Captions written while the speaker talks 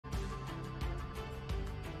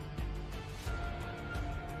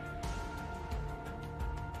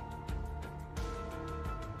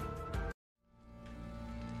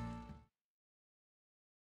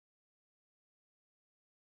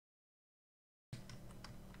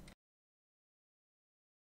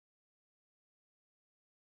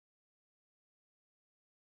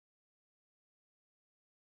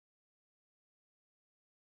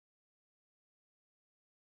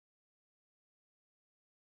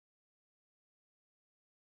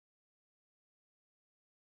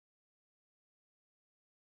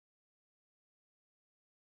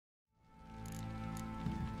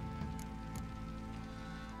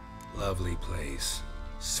lovely place.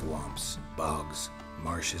 Swamps, bogs,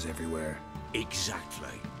 marshes everywhere.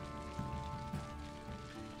 Exactly.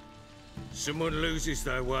 Someone loses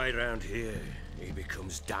their way around here, he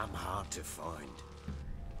becomes damn hard to find.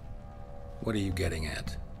 What are you getting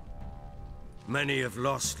at? Many have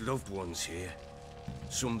lost loved ones here.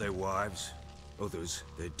 Some their wives, others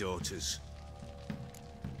their daughters.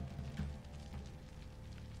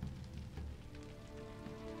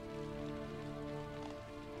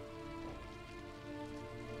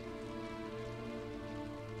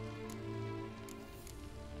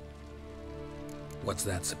 What's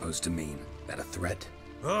that supposed to mean? That a threat?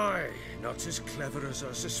 Aye, not as clever as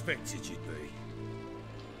I suspected you'd be.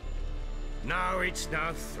 No, it's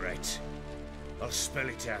no threat. I'll spell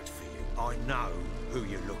it out for you. I know who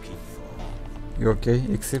you're looking for. You okay,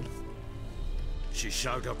 Exil? She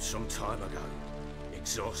showed up some time ago.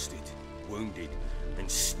 Exhausted, wounded, and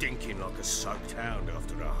stinking like a soaked hound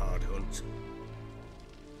after a hard hunt.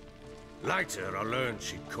 Later, I learned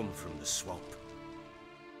she'd come from the swamp.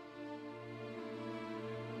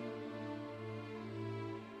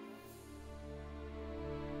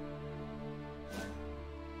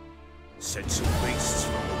 Said some beasts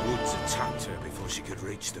from the woods attacked her before she could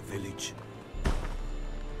reach the village.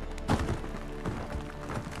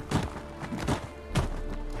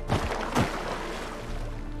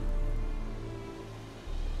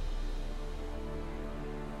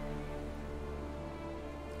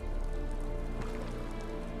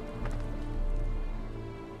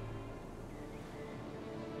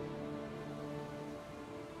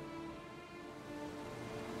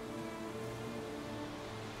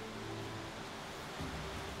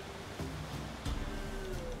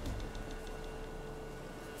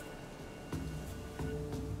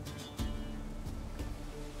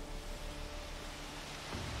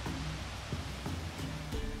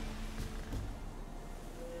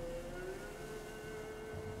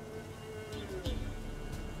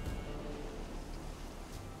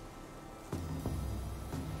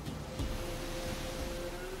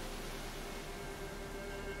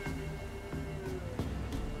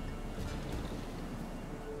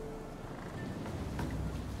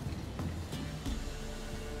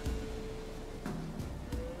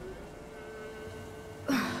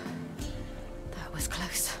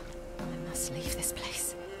 Close. I must leave this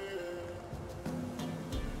place.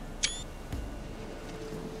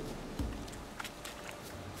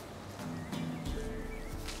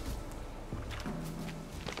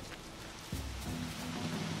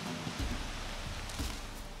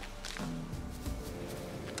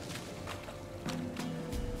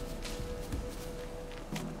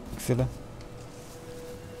 Excellent.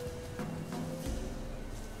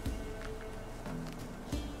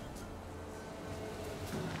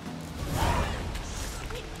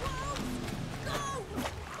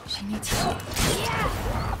 She needs help.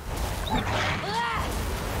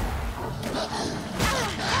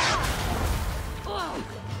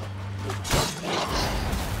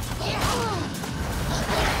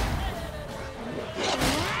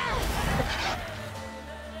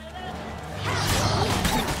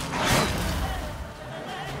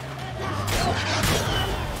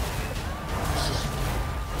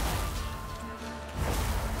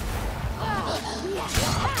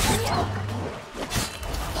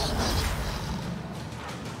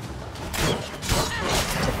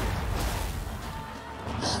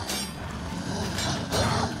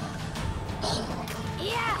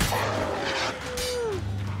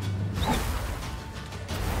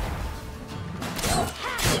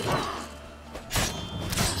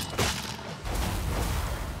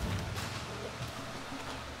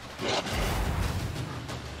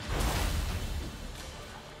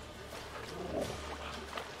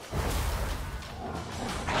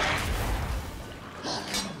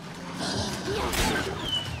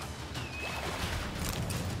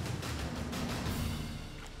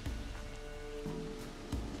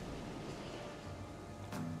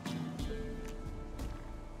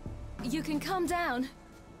 You can calm down.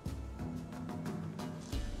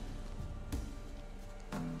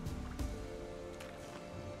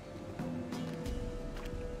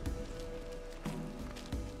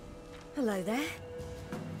 Hello there.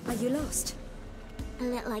 Are you lost? A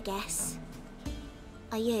little, I guess.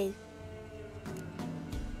 Are you?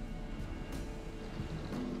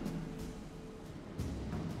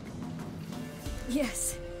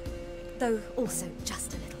 Yes. Though also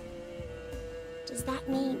just a little. Does that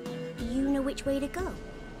mean you know which way to go?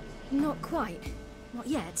 Not quite. Not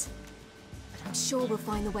yet. But I'm sure we'll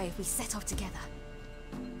find the way if we set off together.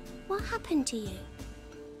 What happened to you?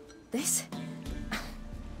 This?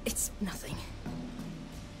 It's nothing.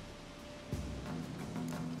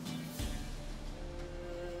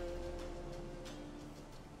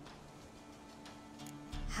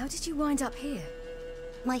 How did you wind up here?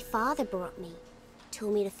 My father brought me.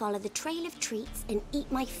 Told me to follow the trail of treats and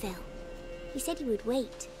eat my fill. He said he would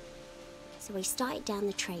wait. So I started down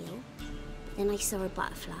the trail. Then I saw a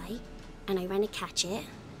butterfly, and I ran to catch it,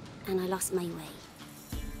 and I lost my way.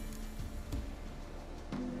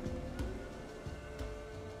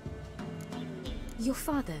 Your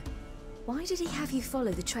father, why did he have you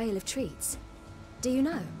follow the trail of treats? Do you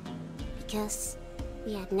know? Because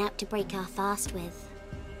we had nap to break our fast with.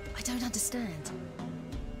 I don't understand.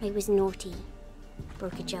 I was naughty.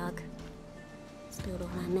 Broke a jug. Spilled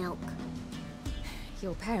all our milk.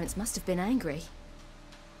 Your parents must have been angry.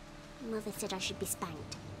 Mother said I should be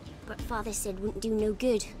spanked. But Father said wouldn't do no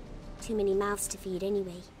good. Too many mouths to feed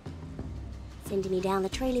anyway. Sending me down the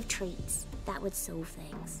trail of treats, that would solve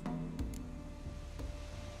things.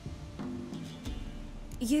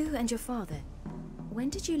 You and your father, when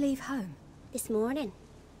did you leave home? This morning.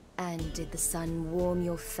 And did the sun warm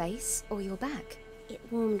your face or your back? It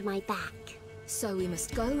warmed my back. So we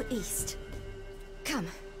must go east. Come,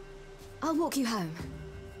 I'll walk you home.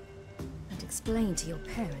 And explain to your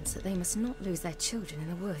parents that they must not lose their children in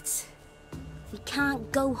the woods. We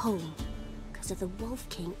can't go home because of the Wolf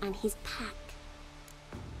King and his pack.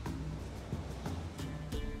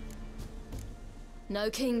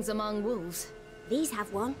 No kings among wolves. These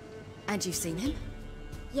have one. And you've seen him?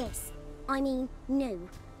 Yes. I mean, no.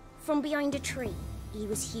 From behind a tree. He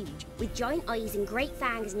was huge, with giant eyes and great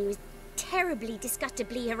fangs, and he was terribly,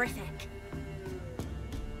 disgustingly horrific.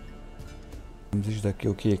 Îmi zici dacă e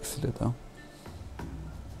ok X-le, da?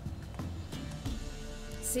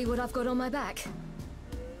 See what I've got on my back?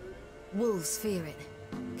 Wolves fear it.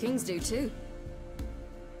 Kings do too.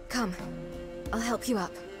 Come, I'll help you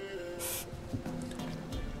up.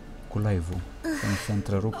 Cu live-ul. Să nu se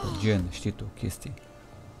întrerupă, gen, știi tu, chestii.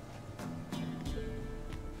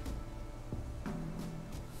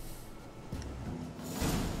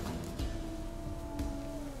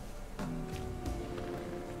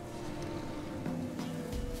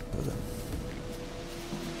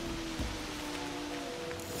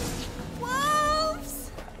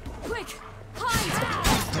 Wolves! Quick,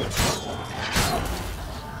 hide!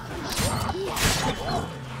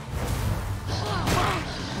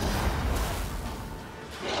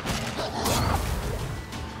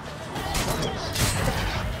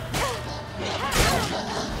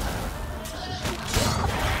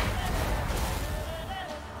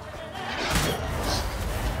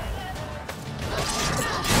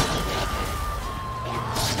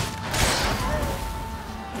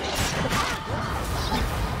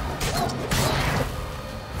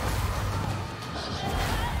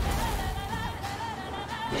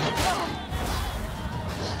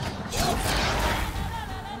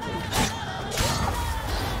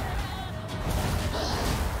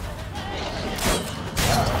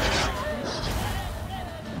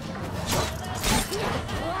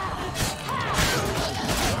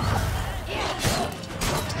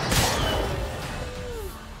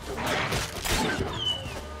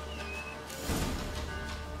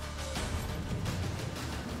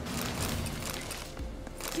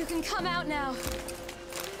 You can come out now.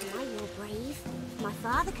 Now you're brave. My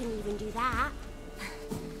father couldn't even do that.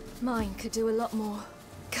 Mine could do a lot more.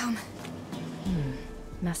 Come.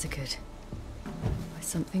 Massacred. By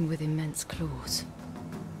something with immense claws.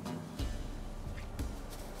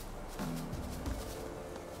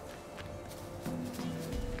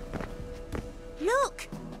 Look!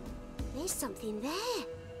 There's something there.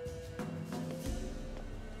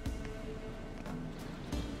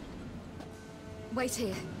 Wait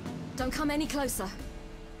here. Don't come any closer.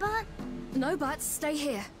 But... No buts. Stay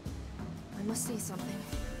here. I must see something.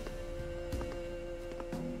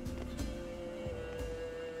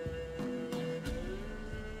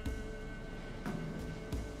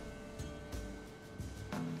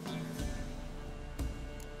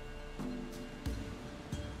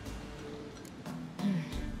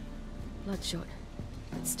 Bloodshot,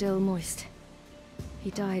 but still moist.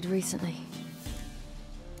 He died recently.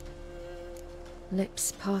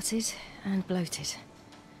 Lips parted and bloated.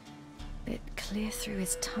 Bit clear through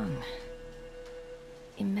his tongue.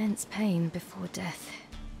 Immense pain before death.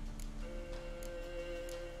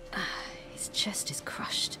 His chest is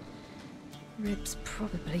crushed. Ribs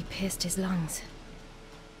probably pierced his lungs.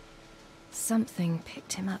 Something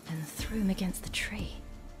picked him up and threw him against the tree.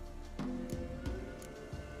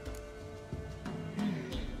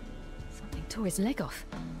 Something tore his leg off.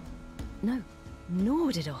 No,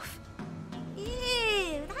 gnawed it off.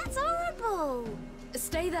 Ew, that's horrible!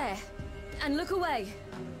 Stay there, and look away.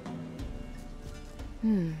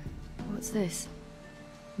 What's this?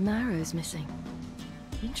 Marrow's missing.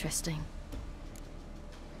 Interesting.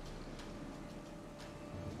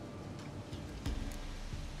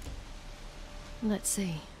 Let's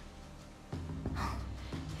see.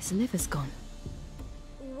 His liver's gone.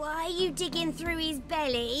 Why are you digging through his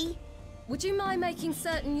belly? Would you mind making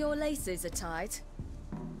certain your laces are tied?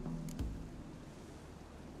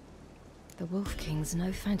 The Wolf King's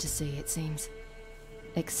no fantasy, it seems.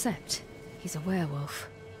 Except he's a werewolf.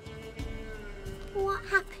 What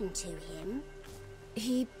happened to him?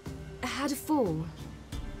 He had a fall.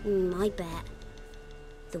 I bet.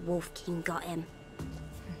 The Wolf King got him.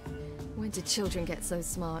 When did children get so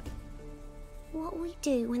smart? What'll we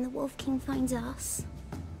do when the Wolf King finds us?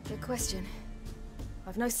 Good question.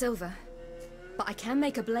 I've no silver, but I can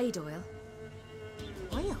make a blade oil.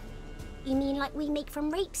 Oil? You mean like we make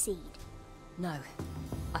from rapeseed? No,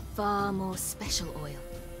 a far more special oil.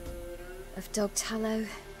 Of dog tallow,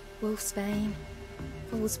 wolf's bane,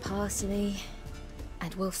 fool's parsley,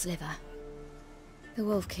 and wolf's liver. The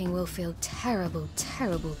Wolf King will feel terrible,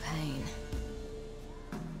 terrible pain.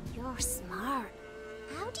 You're smart.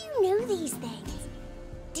 How do you know these things?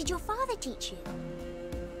 Did your father teach you?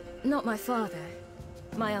 Not my father.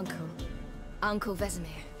 My uncle. Uncle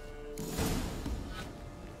Vesemir.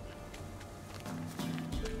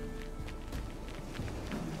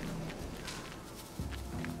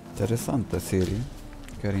 Interesantă serie.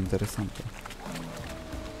 Chiar interesantă.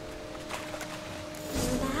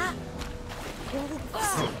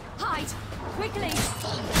 Hide! Quickly!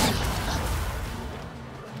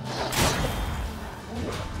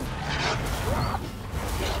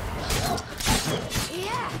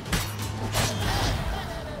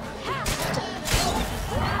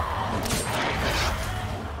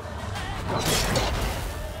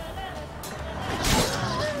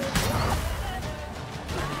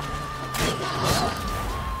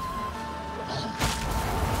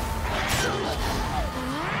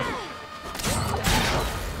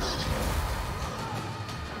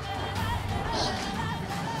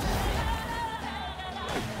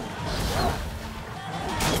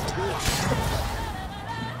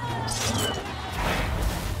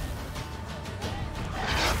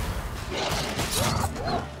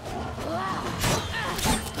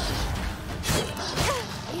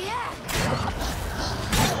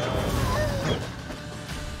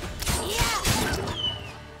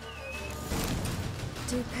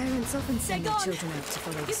 Do parents often send their children out to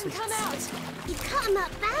follow the sweets? Come out! You cut him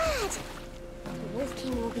up bad! The Wolf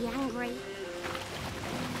King will be angry.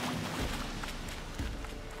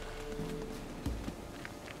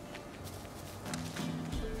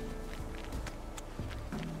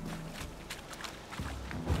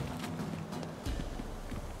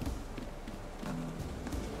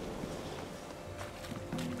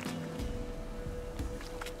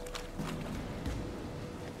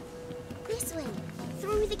 This way,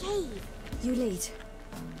 through the cave. You lead.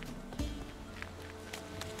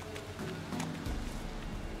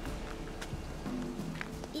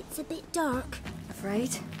 It's a bit dark.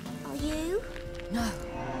 Afraid? Are you? No.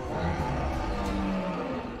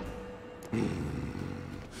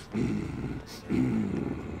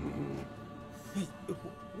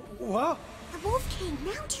 What? The Wolf King,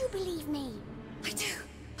 now do you believe me? I do.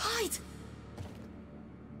 Hide!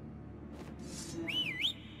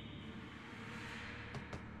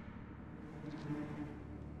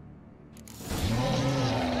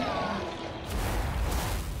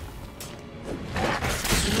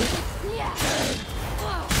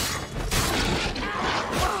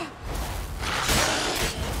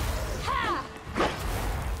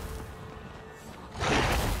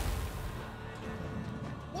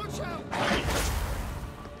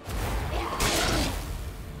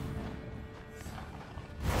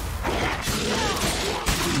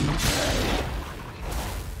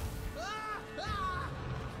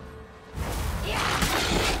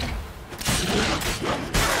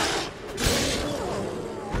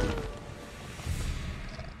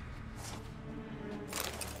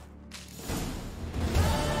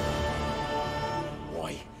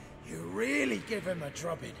 Give him a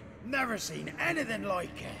drubbing. Never seen anything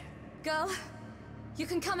like it. Girl, you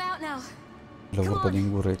can come out now. La vorba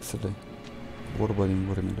din gură, excelent. Vorba din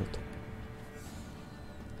gură, minut.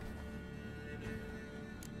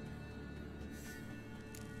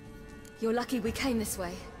 You're lucky we came this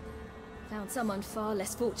way. Found someone far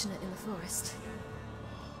less fortunate in the forest.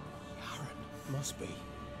 Aaron, must be.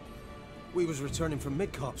 We was returning from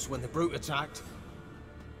Midcops when the brute attacked.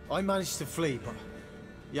 I managed to flee, but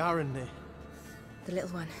Yaren, The little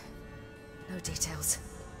one. No details.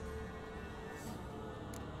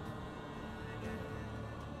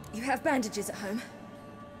 You have bandages at home?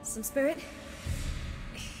 Some spirit?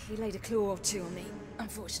 He laid a claw or two on me,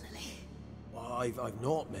 unfortunately. I've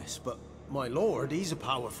not, miss, but my lord, he's a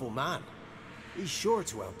powerful man. He's sure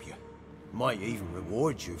to help you. Might even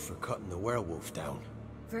reward you for cutting the werewolf down.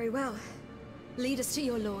 Very well. Lead us to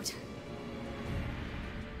your lord.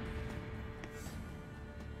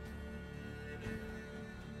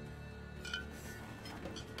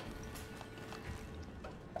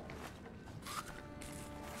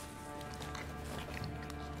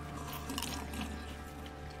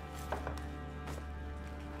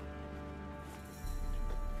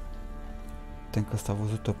 Tem că ăsta a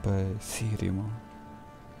văzut-o pe Siri, mă.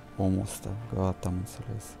 Omul ăsta. Gata, am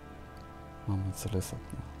înțeles. Am înțeles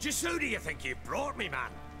acum. Just who do you think you brought me,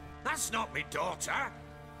 man? That's not me daughter.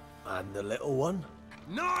 And the little one?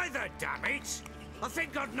 Neither, damn it! I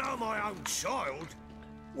think I'd know my own child.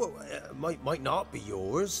 Well, might not be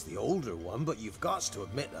yours, the older one, but you've got to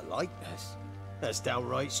admit the likeness. That's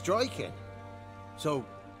downright striking. So,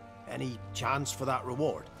 any chance for that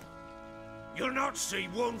reward? You'll not see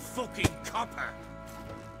one fucking copper.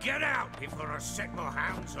 Get out before I set my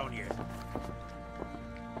hounds on you.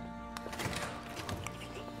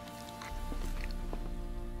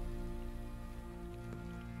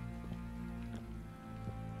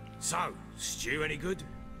 So, stew any good?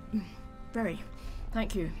 Very.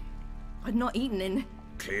 Thank you. I'd not eaten in...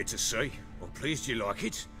 Clear to see. I'm pleased you like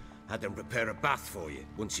it. Had them prepare a bath for you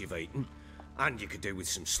once you've eaten. And you could do with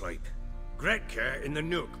some sleep. Gretka in the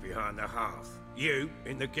nook behind the hearth. You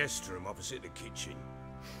in the guest room opposite the kitchen.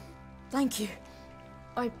 Thank you.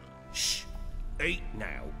 Shh. Eat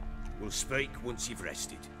now. We'll speak once you've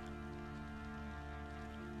rested.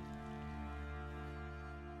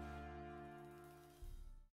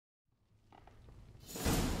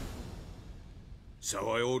 So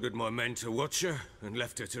I ordered my men to watch her and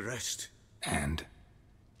left her to rest. And?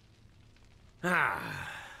 A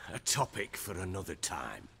topic for another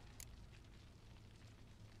time.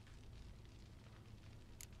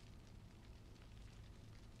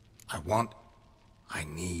 I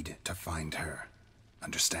need to find her.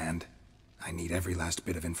 Understand? I need every last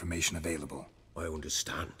bit of information available. I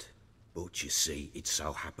understand. But you see, it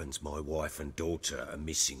so happens my wife and daughter are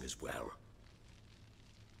missing as well.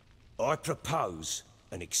 I propose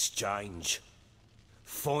an exchange.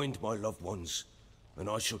 Find my loved ones, and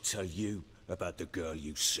I shall tell you about the girl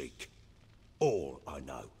you seek. All I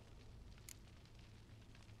know.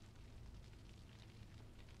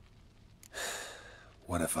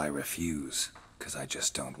 What if I refuse? 'Cause I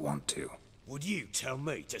just don't want to. Would you tell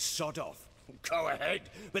me to sod off? Go ahead,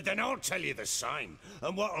 but then I'll tell you the same.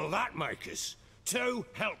 And what'll that make us? Two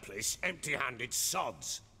helpless, empty-handed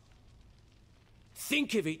sods.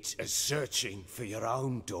 Think of it as searching for your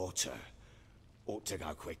own daughter. Ought to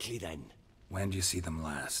go quickly then. When did you see them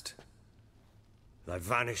last? They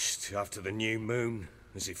vanished after the new moon,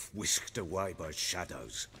 as if whisked away by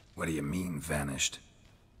shadows. What do you mean, vanished?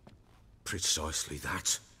 Precisely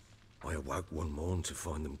that. I awoke one morn to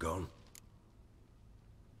find them gone.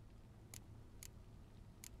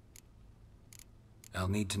 I'll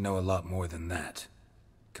need to know a lot more than that.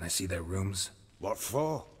 Can I see their rooms? What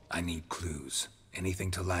for? I need clues.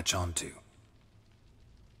 Anything to latch onto.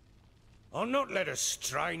 I'll not let a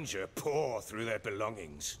stranger pore through their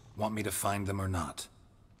belongings. Want me to find them or not?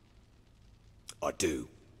 I do.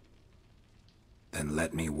 Then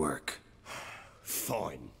let me work.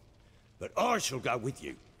 Fine. But I shall go with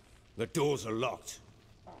you. The doors are locked.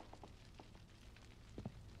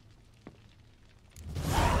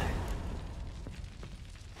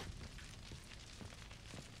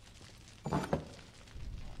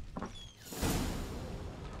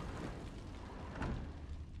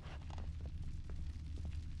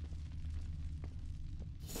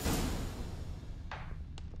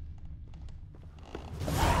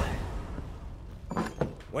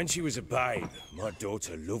 When she was a babe, my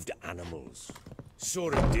daughter loved animals. Saw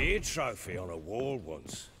a deer trophy on a wall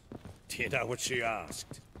once. Do you know what she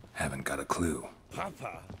asked? Haven't got a clue.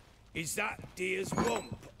 Papa, is that deer's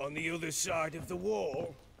rump on the other side of the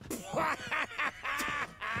wall?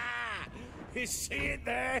 You see it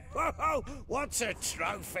there? Whoa, what's a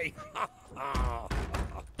trophy?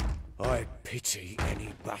 I pity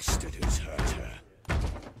any bastard who's hurt her.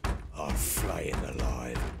 I'll flay him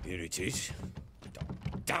alive. Here it is.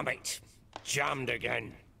 Damn it! Jammed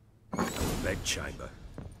again. Our bedchamber.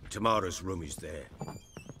 Tamara's room is there.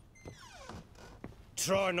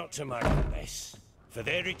 Try not to make a mess. For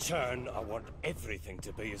their return, I want everything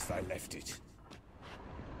to be as they left it.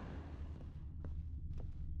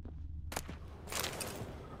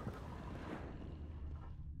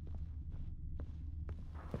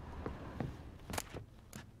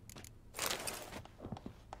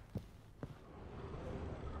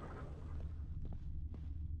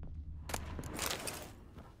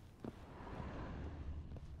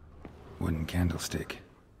 Wooden candlestick.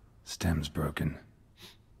 Stem's broken.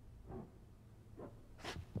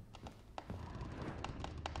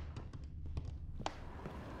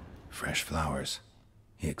 Fresh flowers.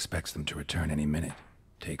 He expects them to return any minute.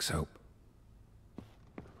 Takes hope.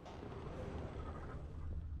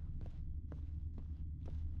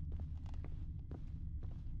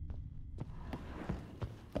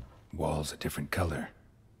 Walls a different color.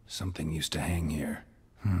 Something used to hang here.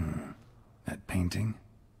 That painting?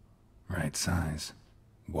 Right size.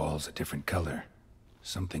 Walls a different color.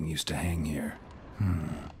 Something used to hang here.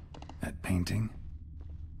 That painting?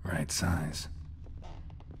 Right size.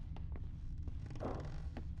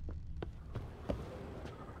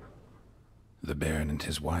 The Baron and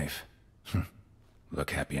his wife.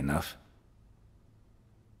 Look happy enough.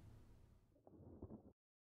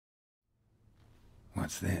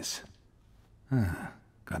 What's this?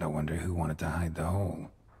 Gotta wonder who wanted to hide the hole.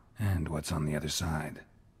 And what's on the other side.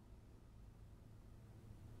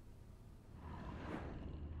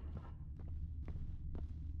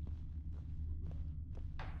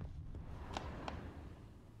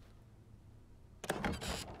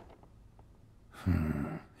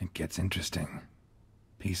 It gets interesting.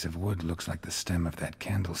 Piece of wood looks like the stem of that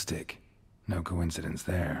candlestick. No coincidence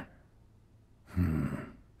there.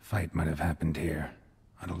 Fight might have happened here.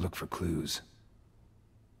 Ought to look for clues.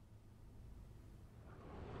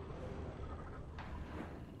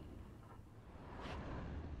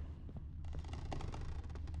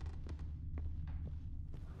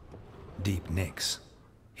 Deep nicks.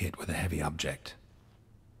 Hit with a heavy object.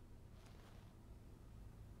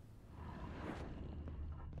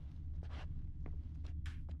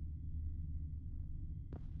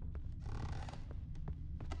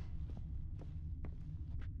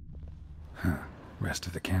 Rest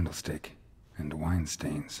of the candlestick. And wine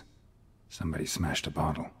stains. Somebody smashed a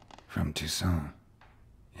bottle. From Toussaint.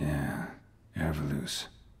 Yeah, Herveloos.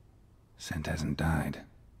 Scent hasn't died.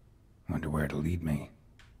 Wonder where it'll lead me.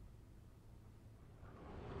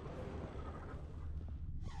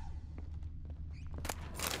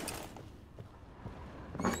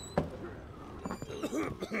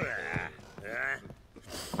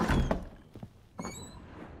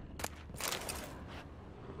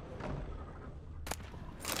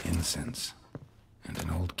 Incense. And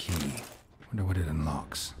an old key. Wonder what it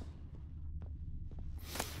unlocks.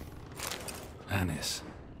 Anise.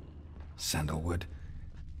 Sandalwood.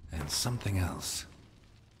 And something else.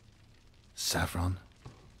 Saffron?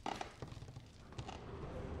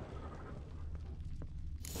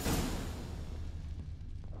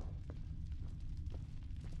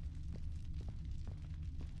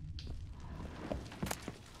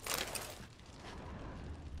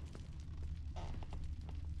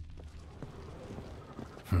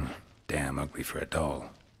 Damn ugly for a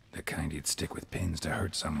doll. The kind you'd stick with pins to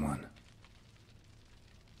hurt someone.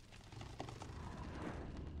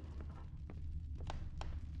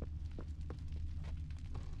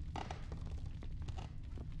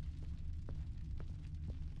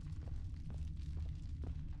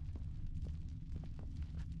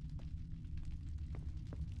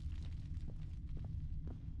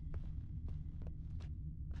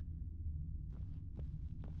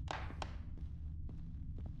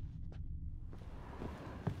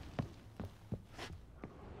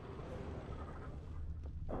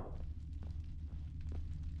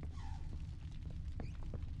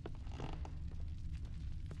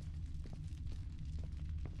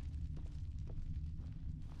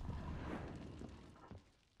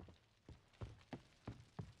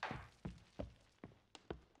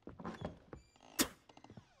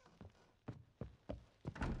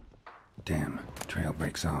 Damn, trail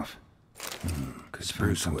breaks off. Could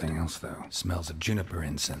find something else, though. Smells of juniper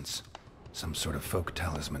incense. Some sort of folk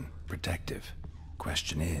talisman. Protective.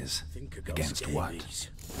 Question is, against what?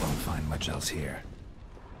 Won't find much else here.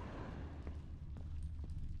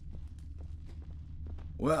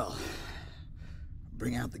 Well,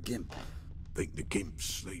 bring out the gimp. Think the gimp's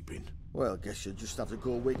sleeping? Well, guess you'll just have to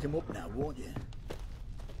go wake him up now, won't you?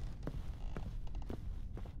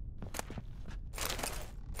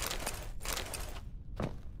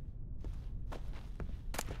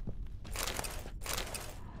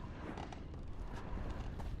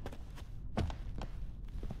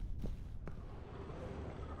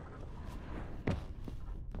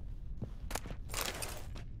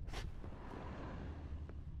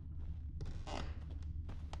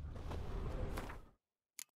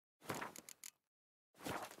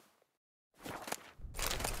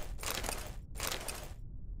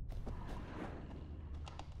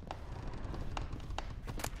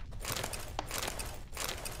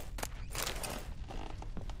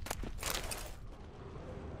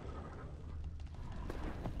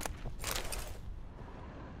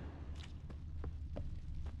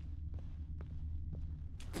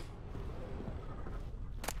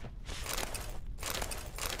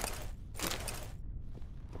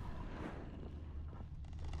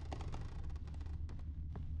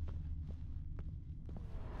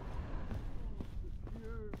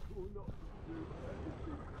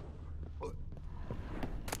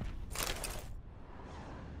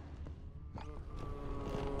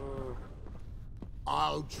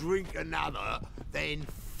 go drink another, then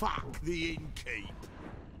fuck the innkeep.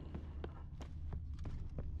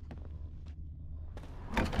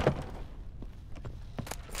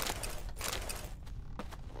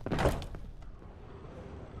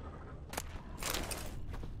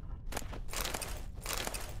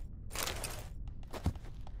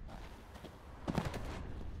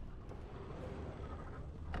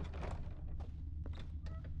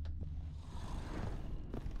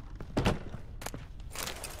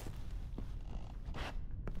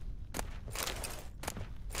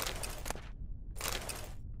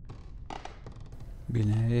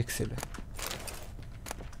 Bine, excelent.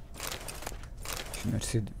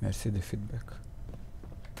 Și mersi de feedback.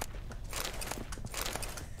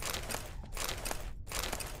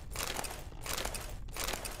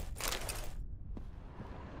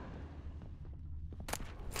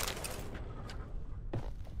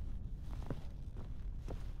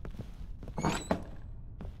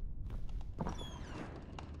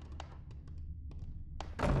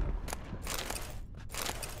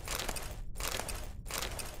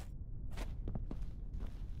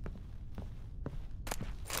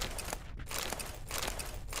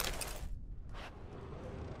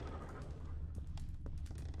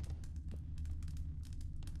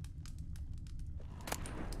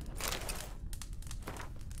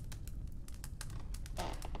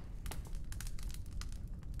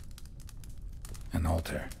 An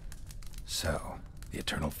altar. So, the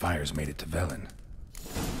eternal fires made it to Velen.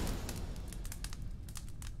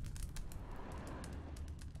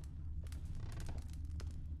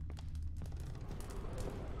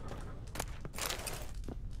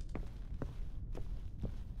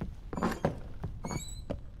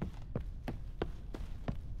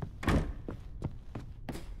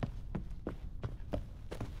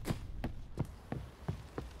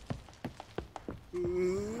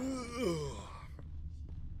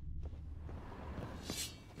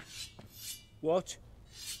 What?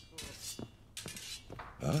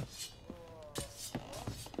 Huh?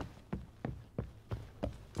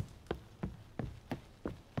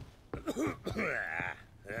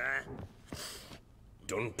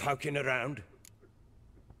 Done poking around?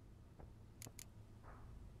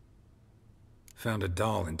 Found a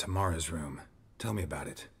doll in Tamara's room. Tell me about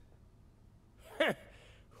it.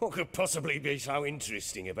 What could possibly be so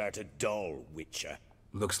interesting about a doll, Witcher?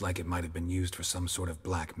 Looks like it might have been used for some sort of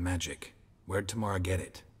black magic. Where'd Tamara get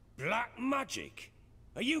it? Black magic?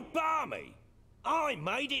 Are you balmy? I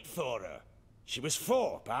made it for her. She was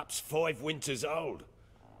 4, perhaps 5 winters old.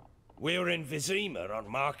 We were in Vizima on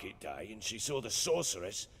market day, and she saw the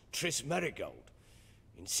sorceress, Triss Merigold.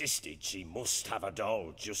 Insisted she must have a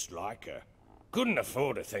doll just like her. Couldn't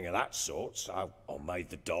afford a thing of that sort, so I made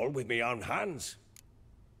the doll with my own hands.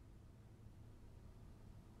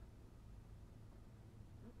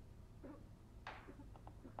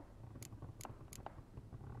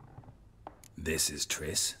 This is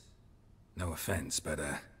Triss? No offense, but,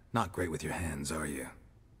 not great with your hands, are you?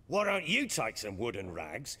 Why don't you take some wooden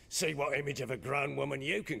rags, see what image of a grown woman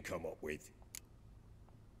you can come up with?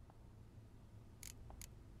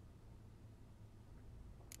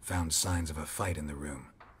 Found signs of a fight in the room.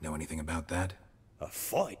 Know anything about that? A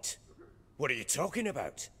fight? What are you talking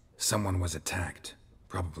about? Someone was attacked.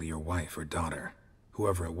 Probably your wife or daughter.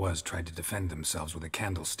 Whoever it was tried to defend themselves with a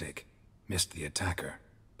candlestick. Missed the attacker.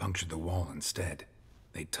 Punctured the wall instead.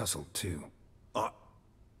 They tussled too. I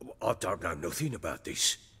don't know nothing about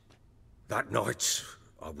this. That night,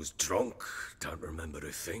 I was drunk, don't remember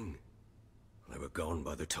a thing. They were gone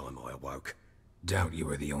by the time I awoke. Doubt you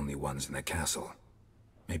were the only ones in the castle.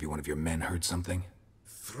 Maybe one of your men heard something?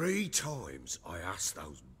 3 times I asked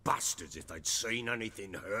those bastards if they'd seen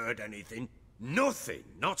anything, heard anything. Nothing,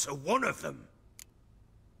 not a one of them.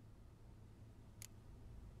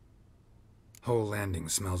 Whole landing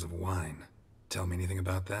smells of wine. Tell me anything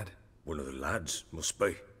about that? One of the lads, must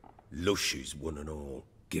be. Lushes, one and all.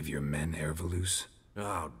 Give your men Ervalus?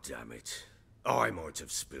 Oh, damn it. I might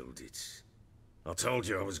have spilled it. I told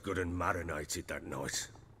you I was good and marinated that night.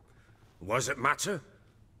 Was it matter?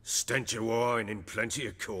 Stench of wine in plenty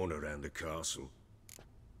of corn around the castle.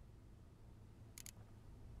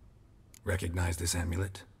 Recognize this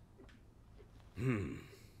amulet?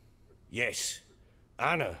 Yes.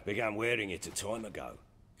 Anna began wearing it a time ago.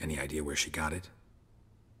 Any idea where she got it?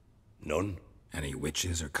 None. Any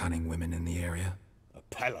witches or cunning women in the area? A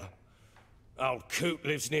Pella. Old Coot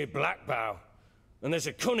lives near Blackbow. And there's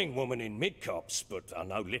a cunning woman in Midcopse, but I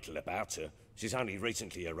know little about her. She's only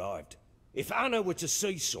recently arrived. If Anna were to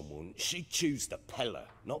see someone, she'd choose the Pella,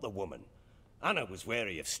 not the woman. Anna was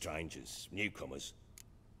wary of strangers, newcomers.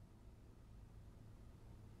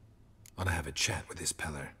 Ought to have a chat with this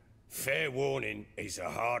Peller. Fair warning, he's a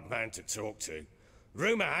hard man to talk to.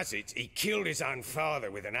 Rumour has it he killed his own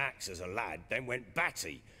father with an axe as a lad, then went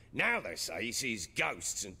batty. Now they say he sees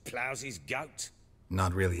ghosts and ploughs his goat.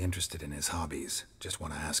 Not really interested in his hobbies. Just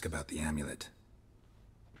want to ask about the amulet.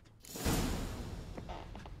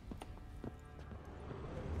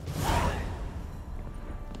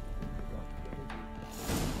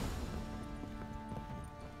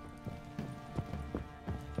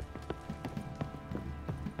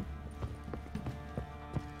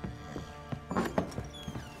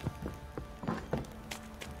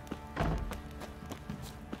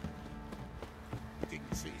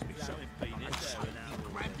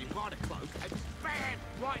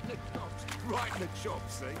 Right in the chop,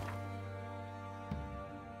 see?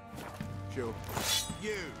 Sure.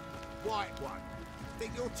 You, white one,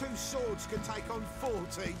 think your two swords can take on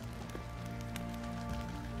 40?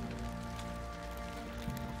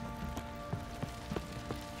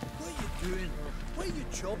 What are you doing? Why are you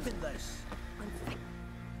chopping this?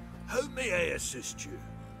 How may I assist you?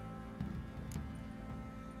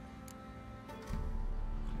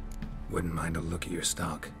 Wouldn't mind a look at your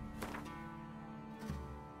stock.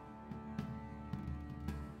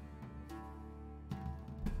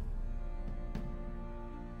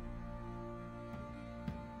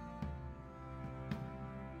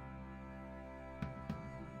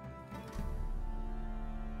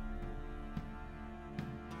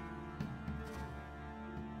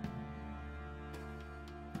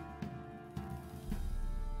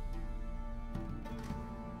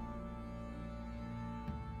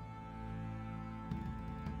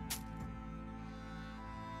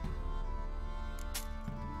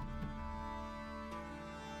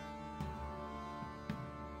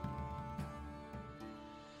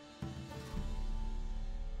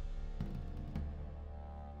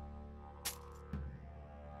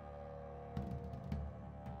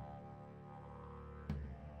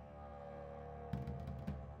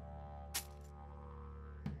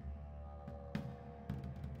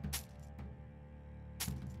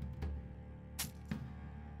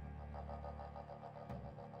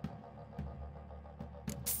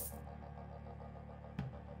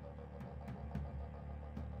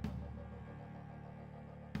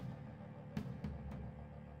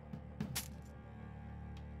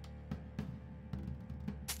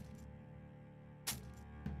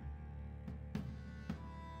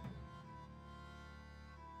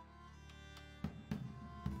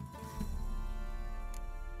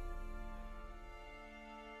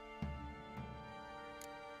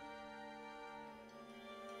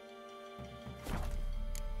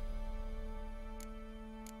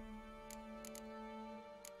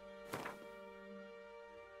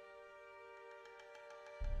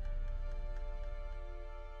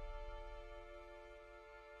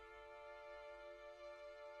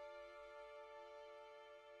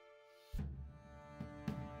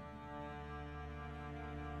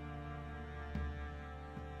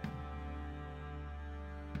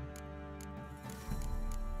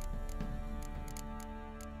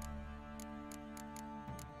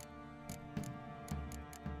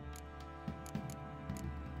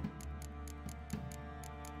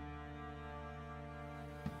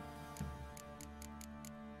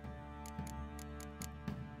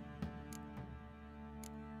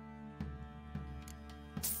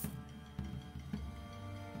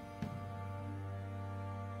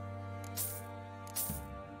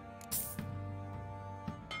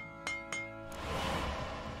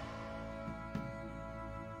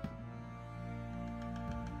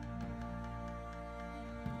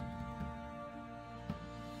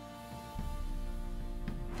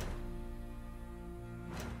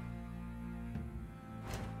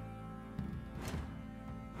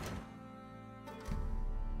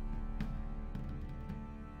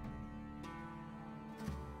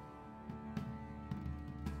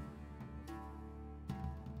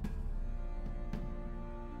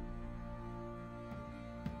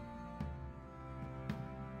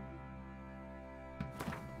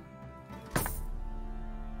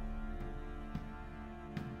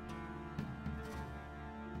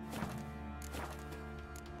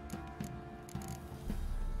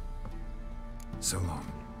 So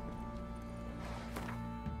long.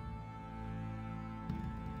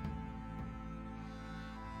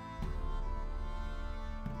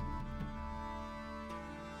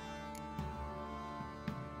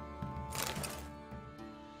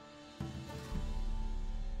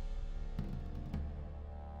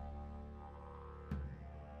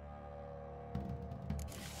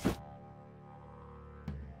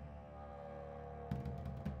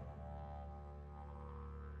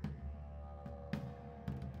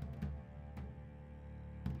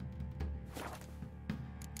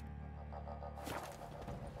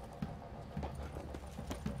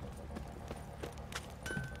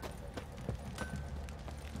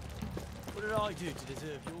 What did I do to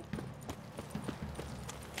deserve your...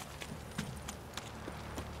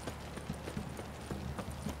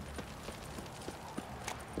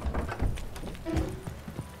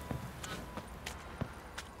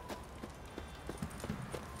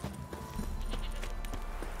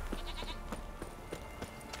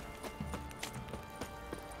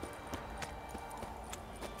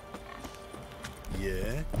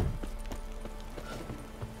 Yeah?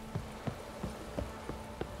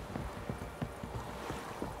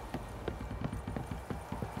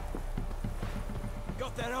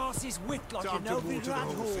 Got their asses whipped like Time a to no-bid water the rat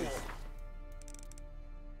horses. whore.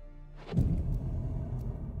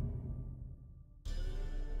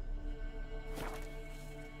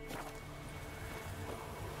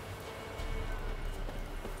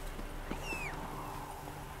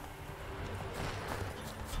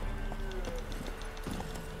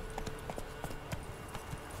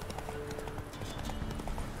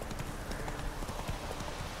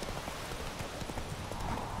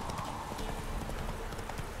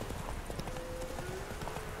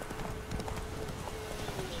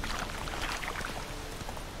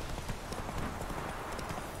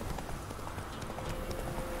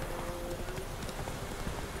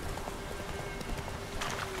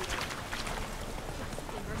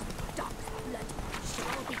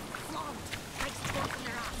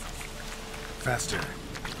 Faster.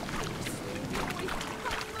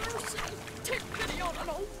 Take pity on an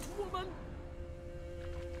old woman.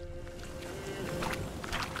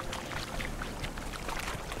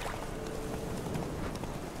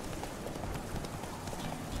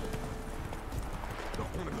 Not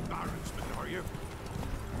one of the barons, but are you?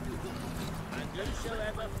 And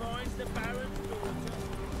whosoever finds the Baron's daughter...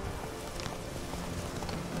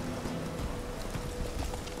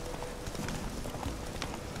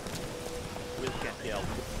 We'll get the old...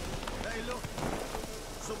 Hey, look.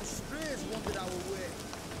 Some strays wandered our way.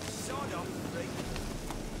 Sod off, Rick.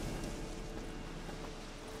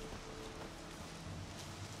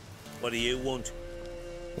 What do you want?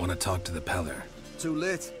 Want to talk to the Peller. Too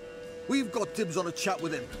late. We've got dibs on a chat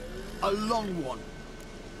with him. A long one.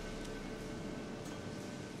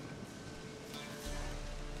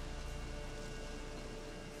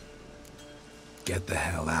 Get the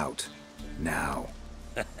hell out. Now.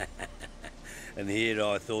 And here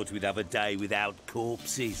I thought we'd have a day without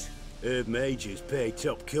corpses. Herb Majors pay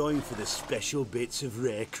top coin for the special bits of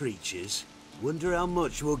rare creatures. Wonder how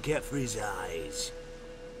much we'll get for his eyes.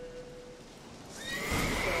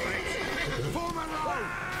 Form a row!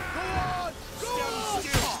 Go on! Go on!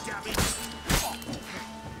 Still, damn it!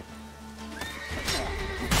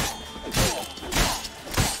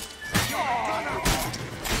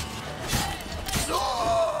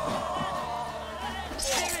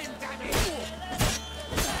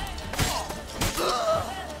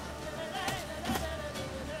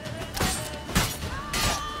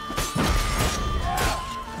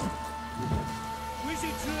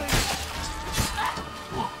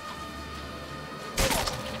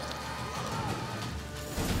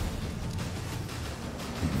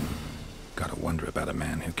 Gotta wonder about a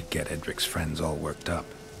man who could get Edric's friends all worked up.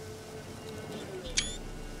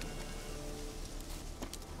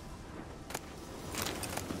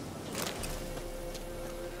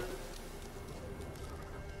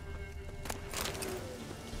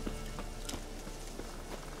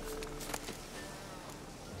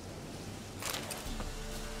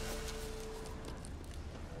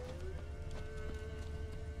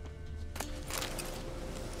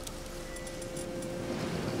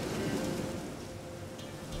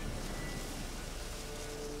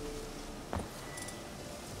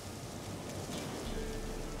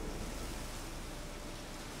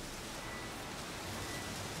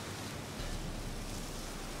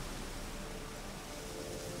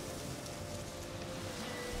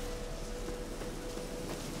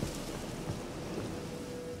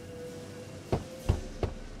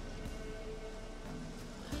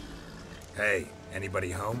 Hey, anybody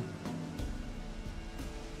home?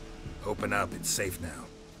 Open up, it's safe now.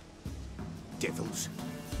 Devils.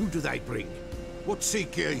 Who do they bring? What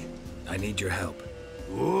seek ye? I need your help.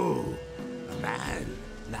 Oh, a man.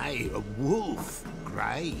 Nay, a wolf.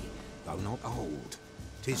 Grey, though not old.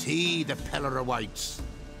 'Tis he the Peller awaits.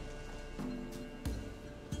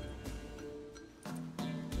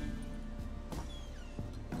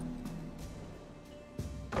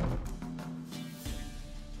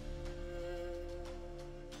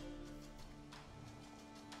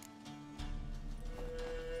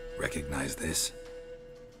 Recognize this?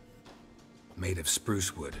 Made of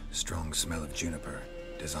spruce wood, strong smell of juniper,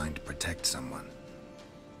 designed to protect someone.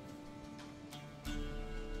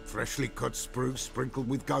 Freshly cut spruce sprinkled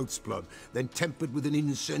with goat's blood, then tempered with an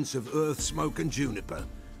incense of earth, smoke and juniper.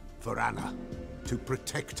 For Anna, to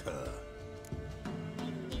protect her.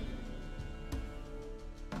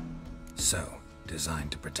 So,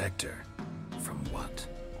 designed to protect her. From what?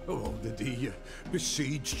 Oh, the dear.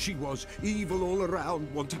 Besieged she was, evil all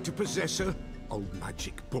around, wanting to possess her. Old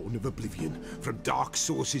magic, born of oblivion, from dark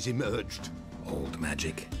sources emerged. Old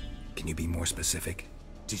magic? Can you be more specific?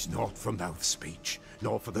 'Tis not for mouth speech,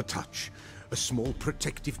 nor for the touch. A small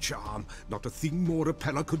protective charm, not a thing more a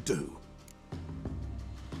Pella could do.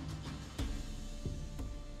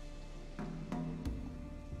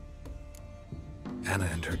 Anna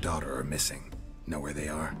and her daughter are missing. Know where they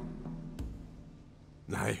are?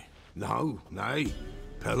 Nay, nay.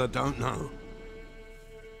 Pella don't know.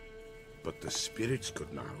 But the spirits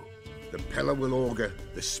could know. The Pella will augur,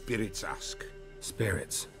 the spirits ask.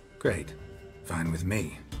 Spirits. Great. Fine with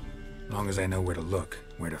me. Long as I know where to look,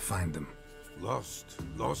 where to find them. Lost,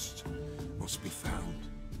 must be found.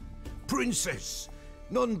 Princess!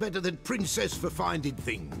 None better than Princess for finding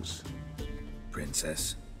things.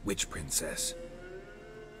 Princess? Which princess?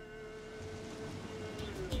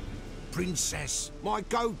 Princess, my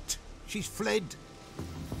goat! She's fled.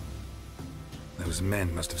 Those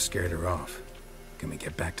men must have scared her off. Can we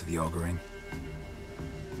get back to the auguring?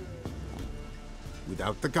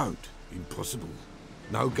 Without the goat, impossible.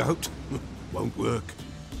 No goat, won't work.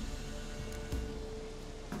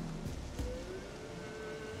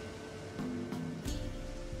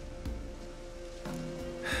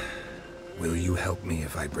 Will you help me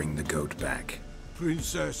if I bring the goat back?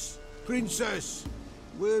 Princess! Princess!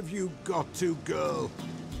 Where have you got to, girl?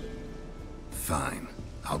 Fine.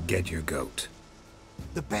 I'll get your goat.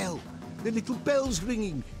 The bell! The little bell's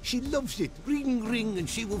ringing. She loves it. Ring, ring, and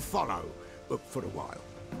she will follow. But for a while.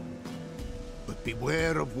 But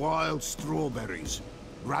beware of wild strawberries.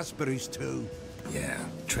 Raspberries, too. Yeah,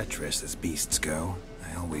 treacherous as beasts go.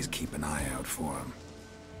 I always keep an eye out for them.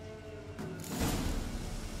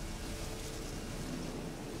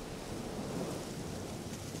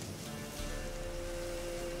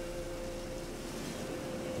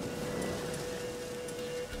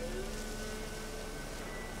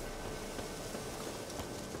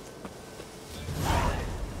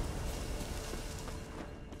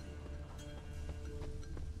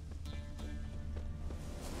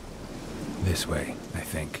 This way, I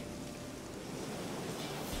think.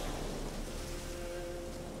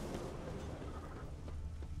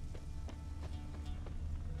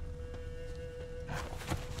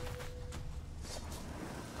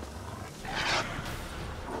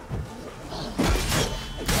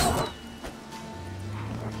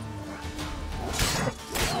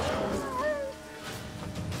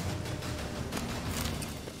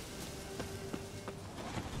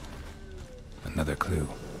 Another clue.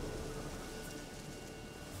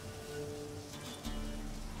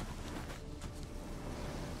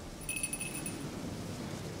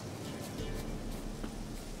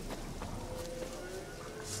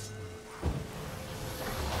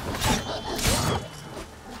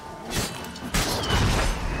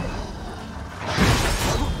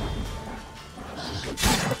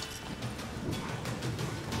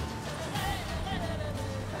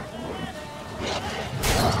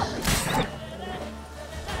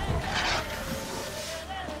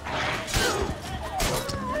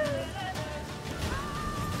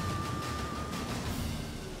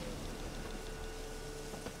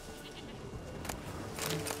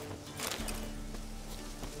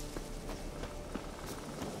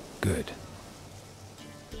 Good.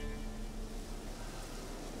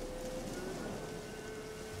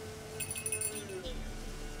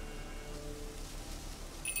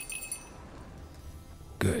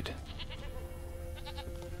 Good.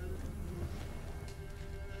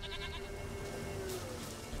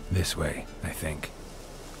 This way, I think.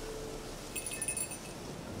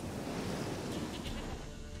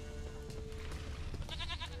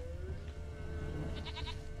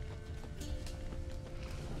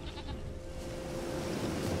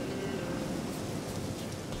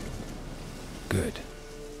 Good.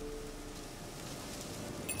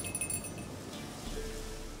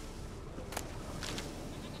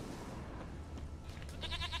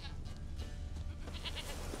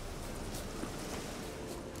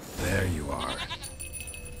 There you are.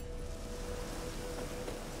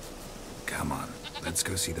 Come on, let's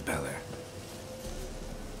go see the Beller.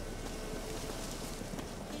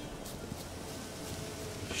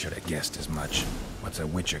 Should have guessed as much. What's a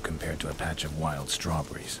witcher compared to a patch of wild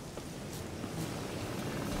strawberries?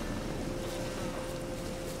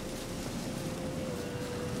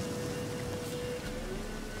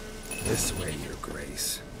 This way, Your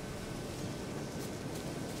Grace.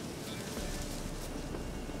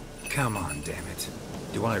 Come on, damn it.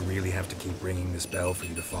 Do I really have to keep ringing this bell for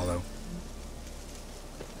you to follow?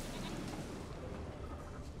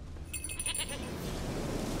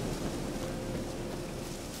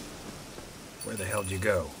 Where the hell'd you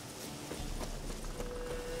go?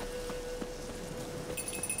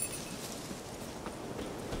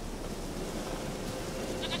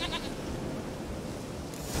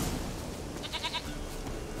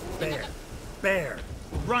 Bear! Bear!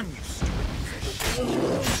 Run, you stupid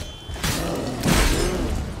fish!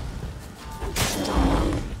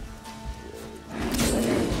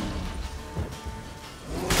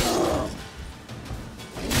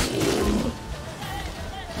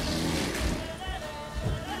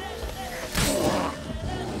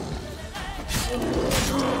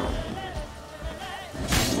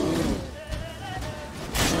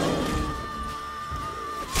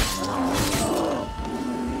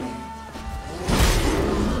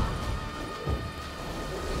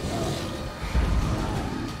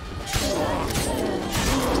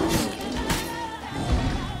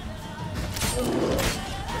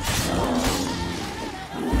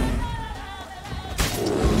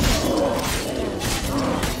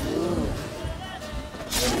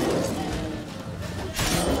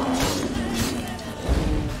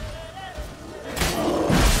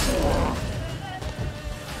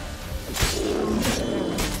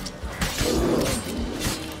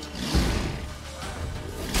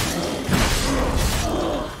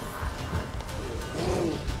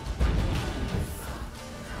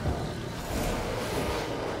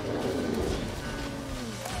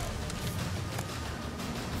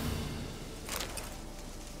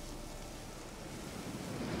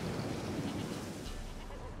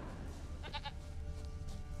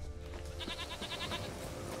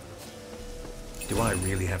 Do I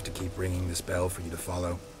really have to keep ringing this bell for you to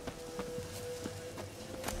follow?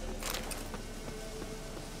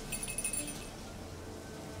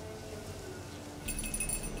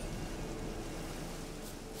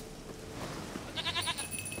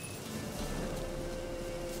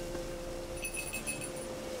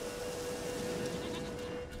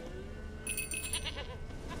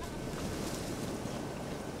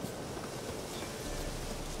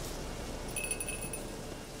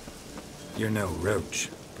 You're no roach,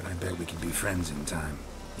 but I bet we could be friends in time.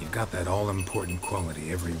 You've got that all-important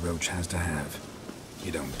quality every roach has to have.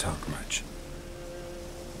 You don't talk much.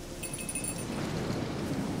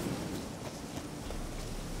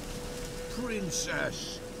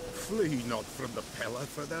 Princess, flee not from the pillar,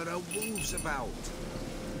 for there are wolves about.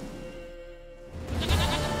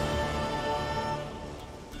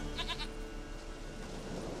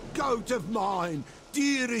 Goat of mine,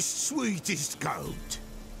 dearest, sweetest goat.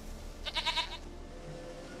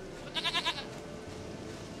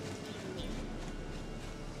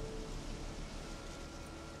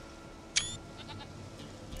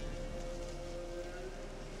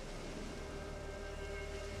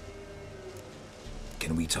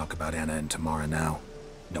 Can we talk about Anna and Tamara now?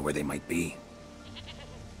 Know where they might be?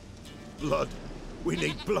 Blood. We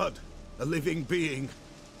need blood. A living being.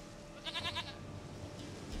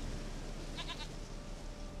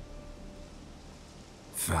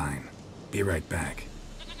 Fine. Be right back.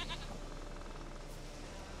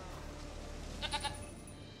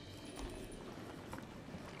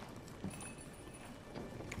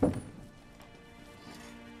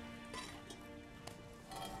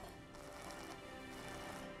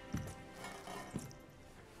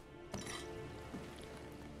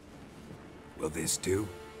 Will this do?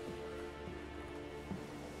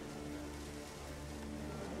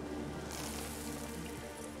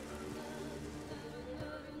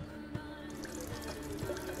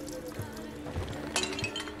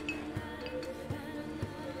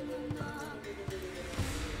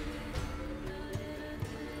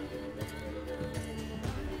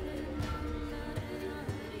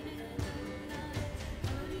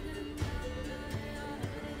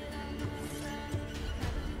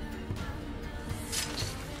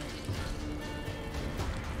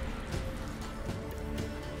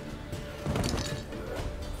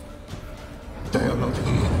 They are not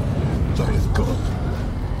here. There is God.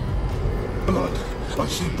 Blood. I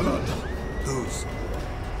see blood. Whose?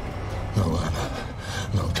 No Anna.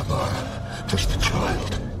 No Tamara. Just the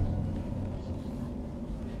child.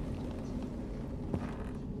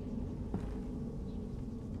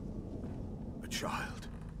 A child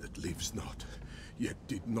that lives not, yet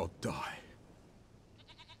did not die.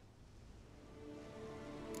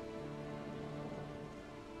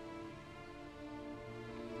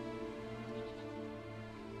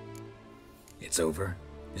 It's over?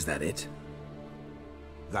 Is that it?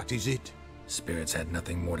 That is it. Spirits had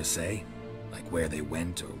nothing more to say? Like where they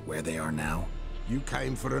went or where they are now? You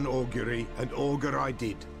came for an augury, and augur I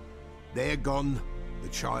did. They're gone, the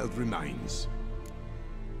child remains.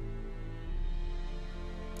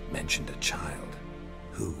 Mentioned a child.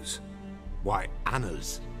 Whose? Why,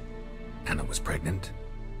 Anna's. Anna was pregnant?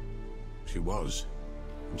 She was,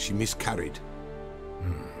 and she miscarried.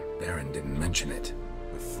 Baron didn't mention it.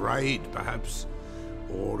 Afraid, perhaps,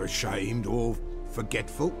 or ashamed, or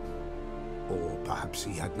forgetful. Or perhaps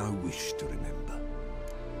he had no wish to remember.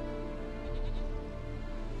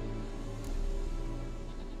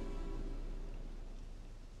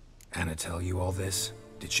 Anna tell you all this?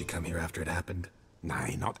 Did she come here after it happened?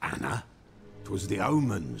 Nay, not Anna. 'Twas the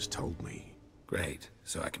omens told me. Great,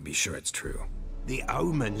 so I can be sure it's true. The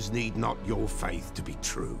omens need not your faith to be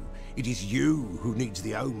true. It is you who needs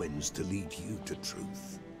the omens to lead you to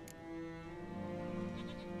truth.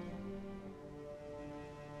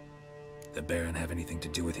 The Baron have anything to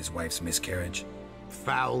do with his wife's miscarriage?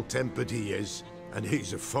 Foul-tempered he is, and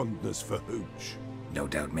he's a fondness for hooch. No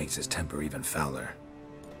doubt makes his temper even fouler.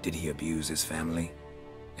 Did he abuse his family?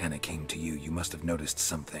 Anna came to you, you must have noticed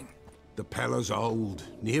something. The Pella's old,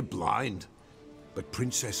 near blind, but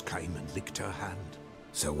Princess came and licked her hand.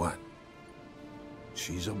 So what?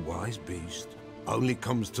 She's a wise beast. Only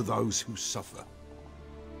comes to those who suffer.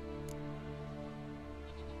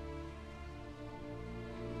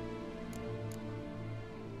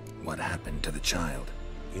 What happened to the child?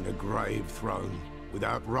 In a grave thrown,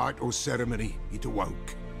 without rite or ceremony, it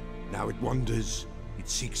awoke. Now it wanders, it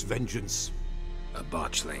seeks vengeance. A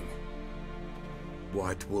botchling.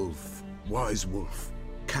 White wolf, wise wolf,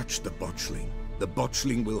 catch the botchling. The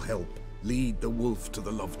botchling will help, lead the wolf to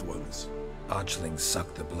the loved ones. Botchlings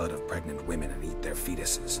suck the blood of pregnant women and eat their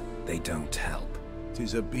fetuses. They don't help.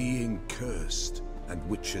 'Tis a being cursed, and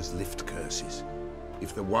witches lift curses.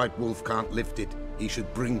 If the white wolf can't lift it, he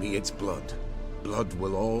should bring me its blood. Blood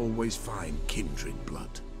will always find kindred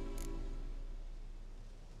blood.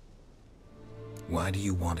 Why do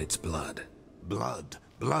you want its blood? Blood,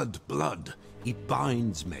 blood, blood. It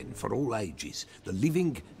binds men for all ages, the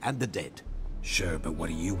living and the dead. Sure, but what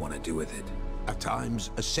do you want to do with it? At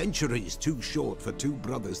times, a century is too short for two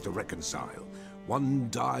brothers to reconcile. One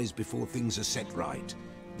dies before things are set right.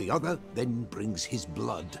 The other then brings his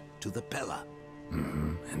blood to the Pella.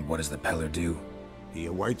 And what does the Peller do? He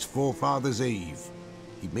awaits Forefathers' Eve.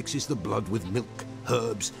 He mixes the blood with milk,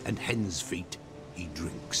 herbs, and hen's feet. He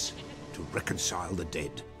drinks to reconcile the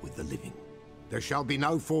dead with the living. There shall be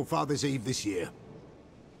no Forefathers' Eve this year,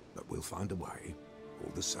 but we'll find a way,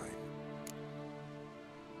 all the same.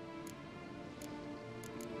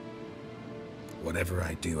 Whatever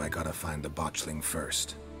I do, I gotta find the botchling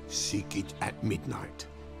first. Seek it at midnight,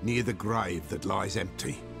 near the grave that lies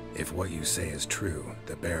empty. If what you say is true,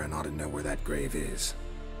 the Baron ought to know where that grave is.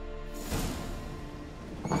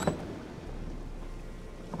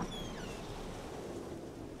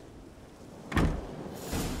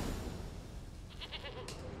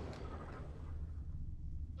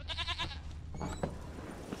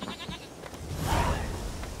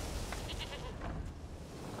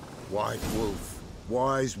 White wolf,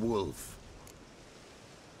 wise wolf.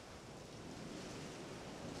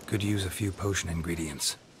 Could use a few potion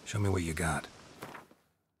ingredients. Show me what you got.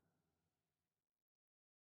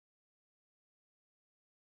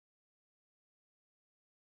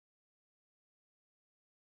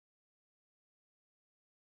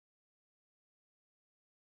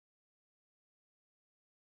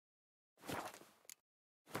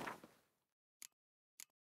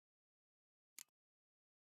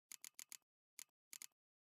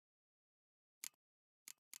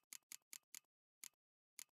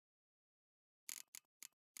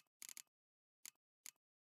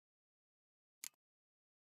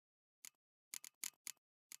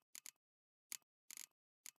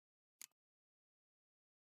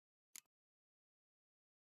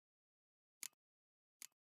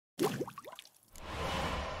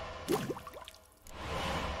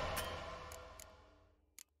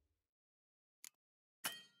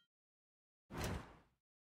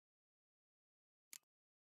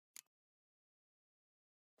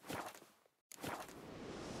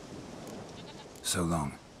 So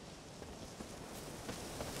long.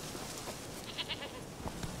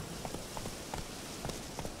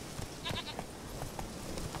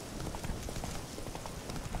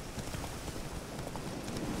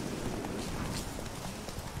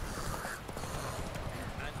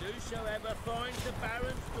 And whosoever finds the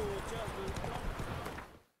Baron's daughter will not...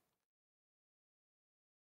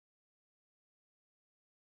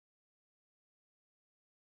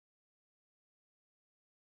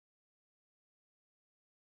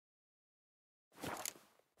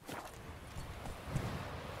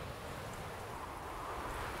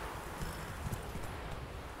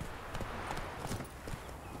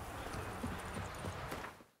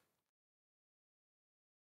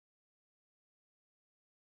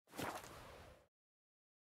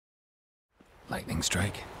 Lightning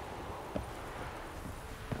strike.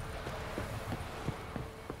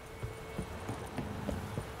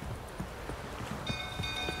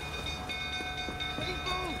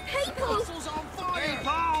 People! Castle's on fire!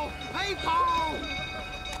 People! People!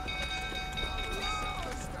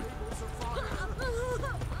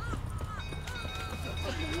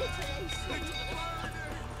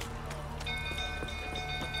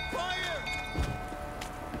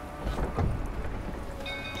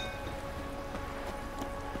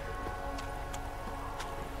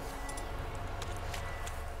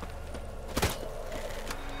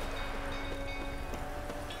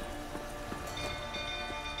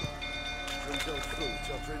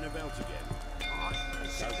 Tottering about again.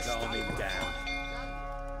 So calm him down.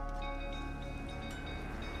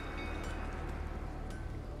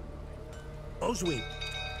 Oswin?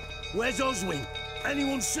 Where's Oswin?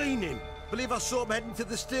 Anyone seen him? Believe I saw him heading to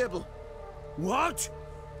the stable. What?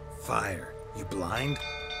 Fire. You blind?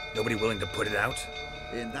 Nobody willing to put it out?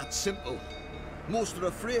 Ain't that simple. Most are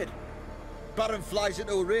afraid. Baron flies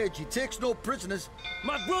into a rage. He takes no prisoners.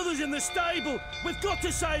 My brother's in the stable. We've got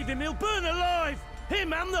to save him. He'll burn alive.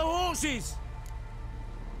 Him and the horses.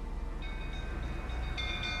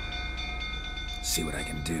 See what I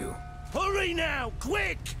can do. Hurry now,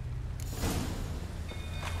 quick!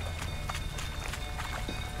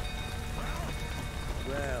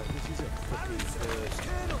 Well, this is a fucking first.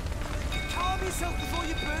 Calm yourself before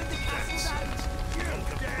you burn the castle down.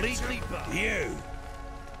 Completely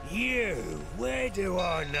You, where do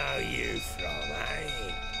I know you from,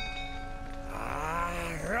 eh? Ah,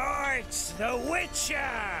 right, the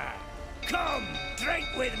Witcher! Come, drink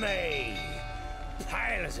with me!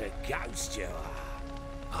 Pale as a ghost you are.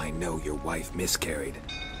 I know your wife miscarried.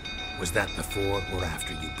 Was that before or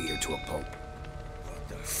after you beat her to a pulp? What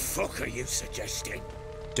the fuck are you suggesting?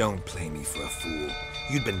 Don't play me for a fool.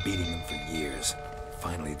 You'd been beating them for years.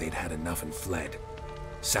 Finally, they'd had enough and fled.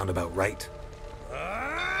 Sound about right?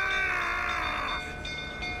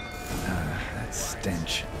 That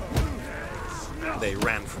stench. They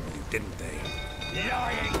ran from you, didn't they?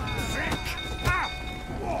 Lying prick!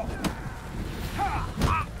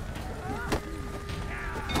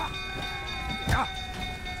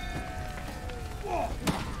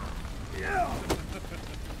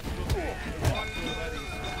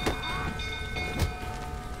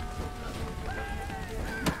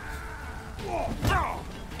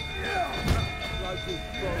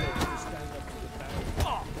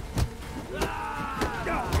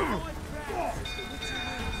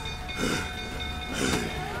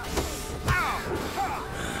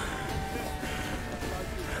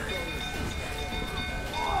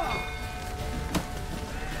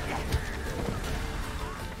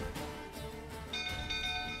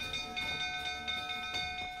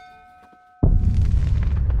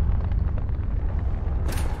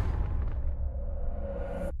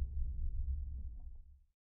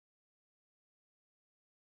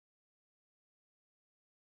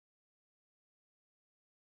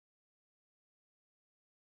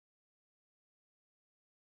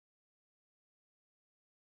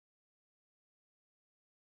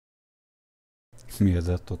 Mi-a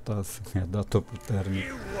dat-o taz, mi-a dat-o puternic.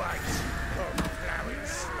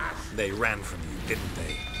 They ran from you, didn't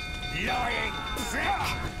they? Lying prick!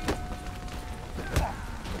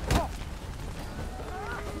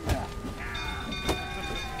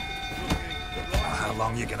 How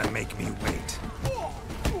long you gonna make me wait?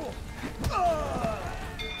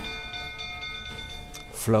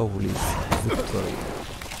 Flawless victory.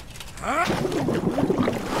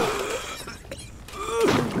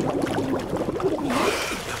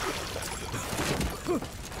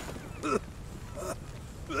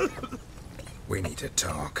 We need to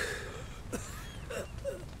talk.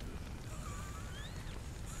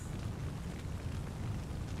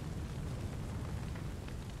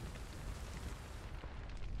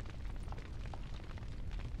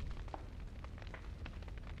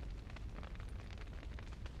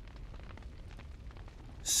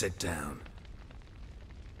 Sit down.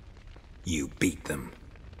 You beat them.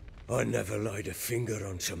 I never laid a finger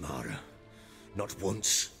on Tamara. Not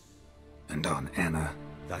once. And on Anna?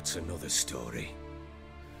 That's another story.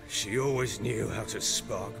 She always knew how to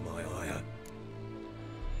spark my ire.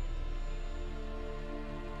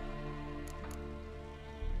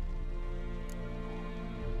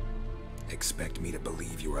 Expect me to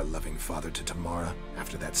believe you were a loving father to Tamara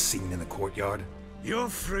after that scene in the courtyard? You're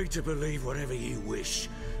free to believe whatever you wish,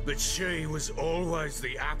 but she was always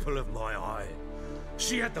the apple of my eye.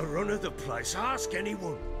 She had the run of the place, ask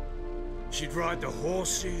anyone. She'd ride the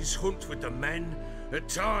horses, hunt with the men, at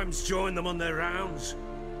times join them on their rounds.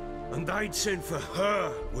 And they'd send for her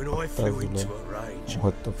when I flew into a rage.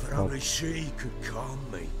 What the For fuck? only she could calm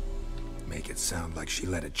me. Make it sound like she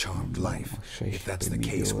led a charmed life. If that's the 16.000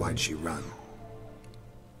 case, ore. why'd she run?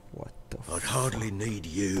 What the I'd hardly need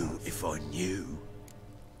you if I knew.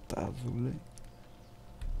 Tazule.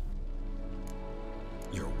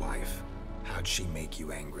 Your wife. How'd she make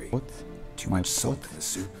you angry? What? Too My much salt what? in the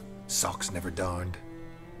soup? Socks never darned?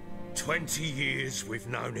 20 years we've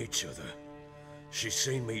known each other. She's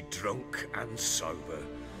seen me drunk and sober.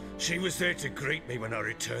 She was there to greet me when I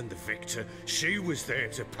returned the victor. She was there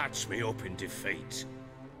to patch me up in defeat.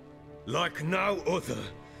 Like no other,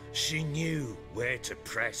 she knew where to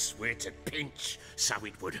press, where to pinch, so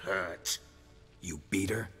it would hurt. You beat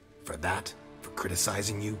her? For that? For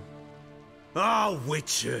criticizing you? Oh,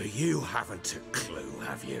 Witcher, you haven't a clue,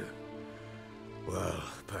 have you? Well,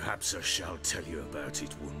 perhaps I shall tell you about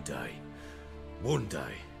it one day. One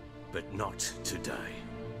day, but not today.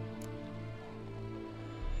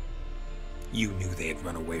 You knew they had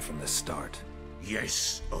run away from the start.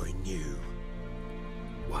 Yes, I knew.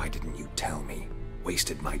 Why didn't you tell me?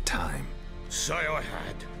 Wasted my time. Say I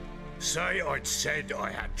had. Say I'd said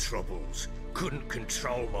I had troubles. Couldn't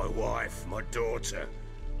control my wife, my daughter.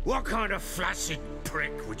 What kind of flaccid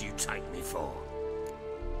prick would you take me for?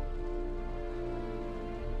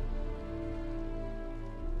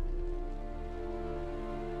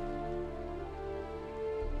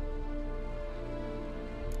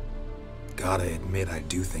 Gotta admit, I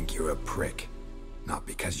do think you're a prick. Not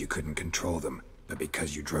because you couldn't control them, but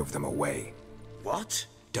because you drove them away. What?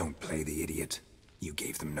 Don't play the idiot. You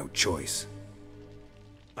gave them no choice.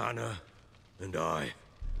 Anna and I.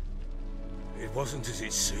 It wasn't as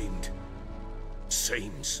it seemed.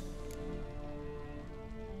 Seems.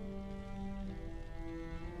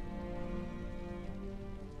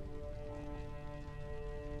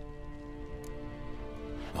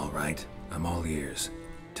 All right, I'm all ears.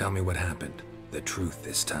 Tell me what happened. The truth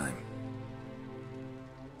this time.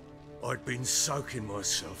 I'd been soaking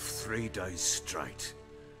myself 3 days straight.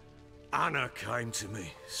 Anna came to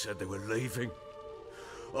me, said they were leaving.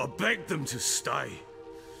 I begged them to stay.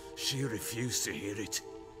 She refused to hear it.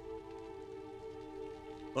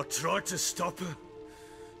 I tried to stop her.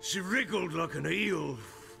 She wriggled like an eel.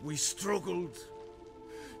 We struggled.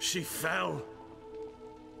 She fell.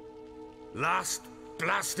 Last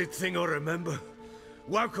blasted thing I remember.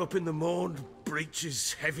 Woke up in the morn,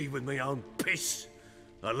 breeches heavy with my own piss.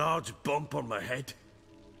 A large bump on my head.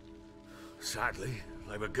 Sadly,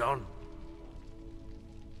 they were gone.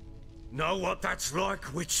 Know what that's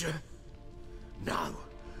like, Witcher? No.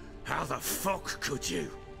 How the fuck could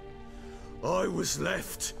you? I was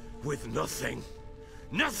left with nothing.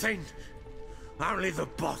 Nothing! Only the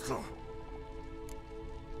bottle.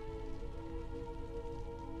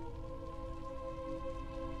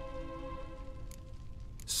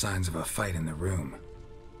 Signs of a fight in the room.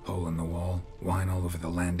 Hole in the wall, wine all over the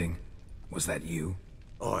landing. Was that you?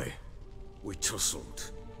 Aye. We tussled.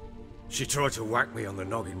 She tried to whack me on the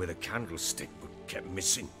noggin with a candlestick, but kept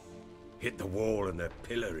missing. Hit the wall and a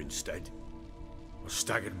pillar instead. I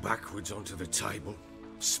staggered backwards onto the table,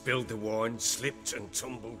 spilled the wine, slipped and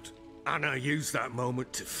tumbled. Anna used that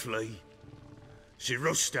moment to flee. She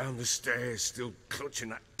rushed down the stairs, still clutching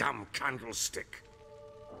that damn candlestick.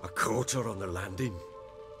 I caught her on the landing.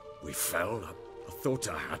 We fell. I thought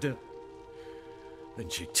I had her. Then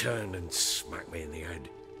she turned and smacked me in the head.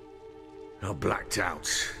 I blacked out.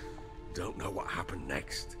 Don't know what happened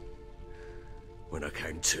next. When I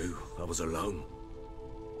came to, I was alone.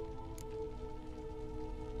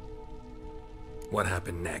 What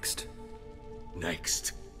happened next?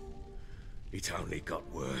 Next? It only got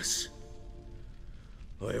worse.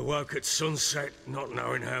 I awoke at sunset, not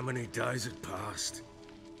knowing how many days had passed.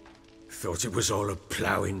 Thought it was all a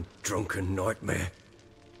ploughing, drunken nightmare.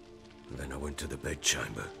 And then I went to the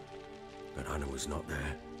bedchamber, but Anna was not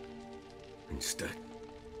there. Instead,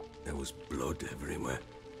 there was blood everywhere.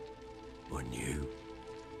 I knew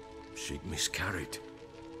she'd miscarried.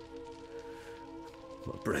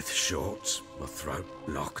 My breath short, my throat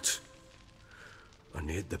locked. I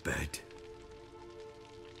neared the bed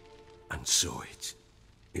and saw it.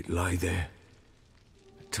 It lay there,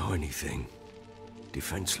 a tiny thing,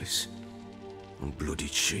 defenseless, on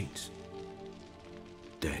bloodied sheets,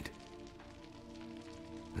 dead.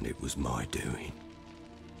 And it was my doing.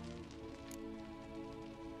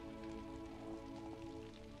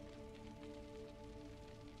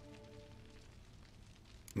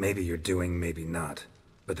 Maybe you're doing, maybe not.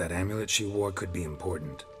 But that amulet she wore could be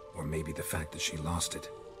important. Or maybe the fact that she lost it.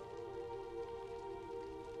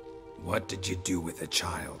 What did you do with the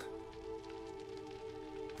child?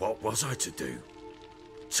 What was I to do?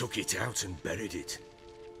 took it out and buried it.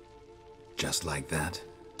 Just like that?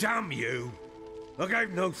 Damn you! I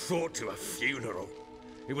gave no thought to a funeral.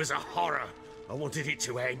 It was a horror. I wanted it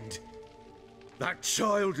to end. That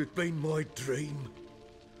child had been my dream.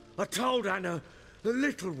 I told Anna, the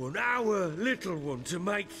little one, our little one, to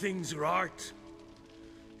make things right.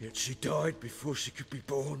 Yet she died before she could be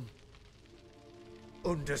born.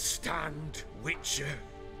 Understand, Witcher?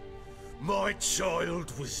 My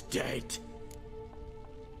child was dead.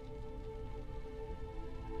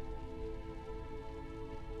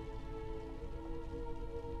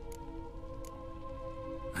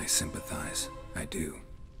 I sympathize. I do.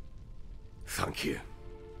 Thank you.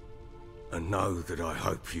 And know that I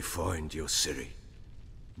hope you find your Ciri.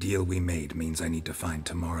 Deal we made means I need to find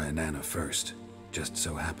Tamara and Anna first. Just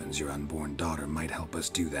so happens your unborn daughter might help us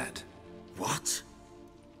do that. What?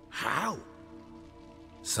 How?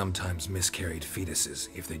 Sometimes miscarried fetuses,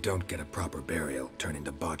 if they don't get a proper burial, turn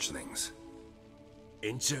into botchlings.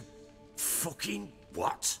 Into fucking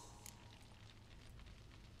what?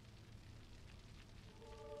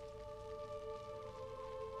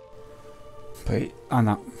 Păi,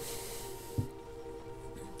 Ana,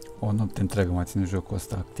 o noapte întreagă m-a ținut jocul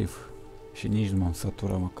ăsta activ și nici nu m-am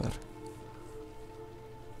săturat măcar.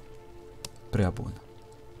 Prea bun.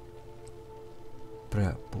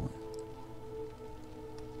 Prea bun.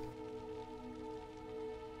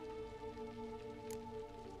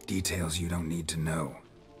 Details you don't need to know.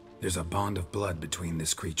 There's a bond of blood between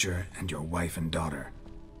this creature and your wife and daughter.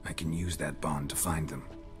 I can use that bond to find them.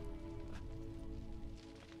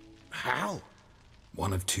 How?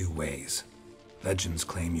 One of two ways. Legends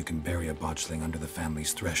claim you can bury a botchling under the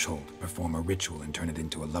family's threshold, perform a ritual, and turn it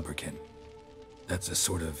into a lubberkin. That's a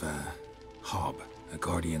sort of, hob, a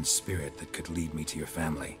guardian spirit that could lead me to your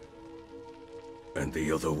family. And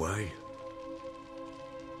the other way?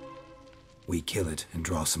 We kill it and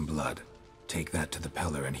draw some blood. Take that to the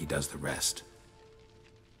Peller and he does the rest.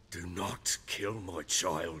 Do not kill my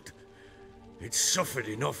child. It's suffered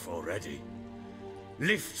enough already.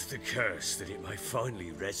 Lift the curse that it may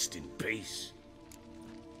finally rest in peace.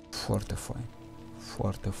 Foarte fain.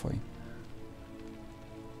 Foarte fain.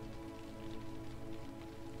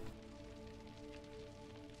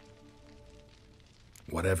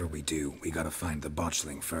 Whatever we do, we gotta find the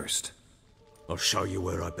botchling first. I'll show you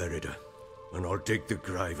where I buried her, and I'll dig the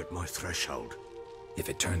grave at my threshold. If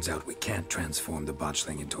it turns out we can't transform the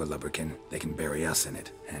botchling into a lubberkin, they can bury us in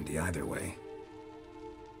it. Handy either way.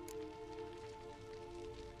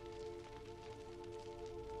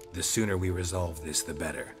 The sooner we resolve this, the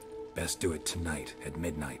better. Best do it tonight, at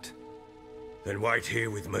midnight. Then wait here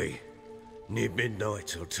with me. Near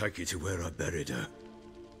midnight, I'll take you to where I buried her.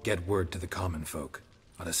 Get word to the common folk.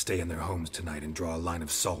 Ought to stay in their homes tonight and draw a line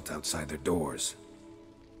of salt outside their doors.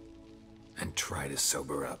 And try to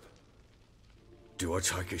sober up. Do I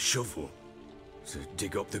take a shovel to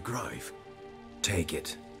dig up the grave? Take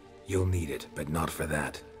it. You'll need it, but not for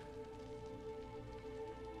that.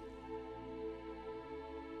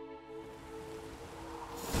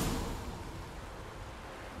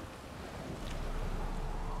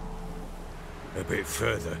 A bit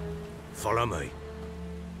further. Follow me.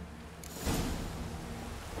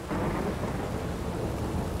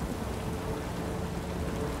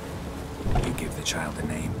 You give the child a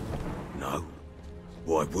name? No.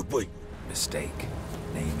 Why would we? Mistake.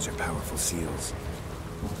 Names are powerful seals.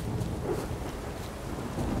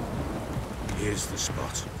 Here's the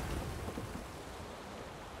spot.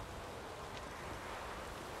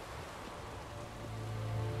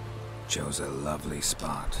 Chose a lovely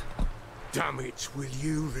spot. Damn it, will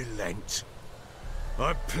you relent?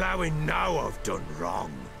 I'm ploughing now I've done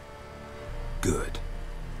wrong. Good.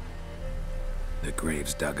 The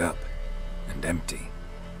grave's dug up and empty.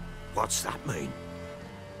 What's that mean?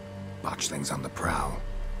 Botchling's on the prowl.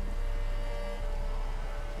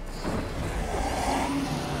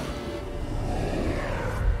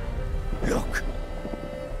 Look!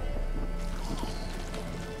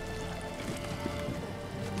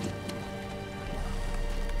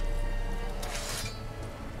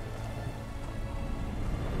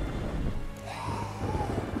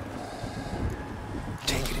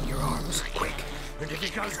 Take it in your arms, quick. And if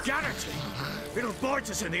it goes garroting, it'll bite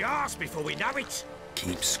us in the arse before we know it.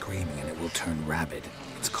 Keep screaming and it will turn rabid.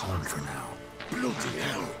 It's calm for now. Bloody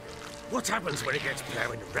hell! What happens when it gets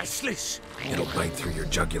ploughing restless? It'll bite through your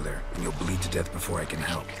jugular, and you'll bleed to death before I can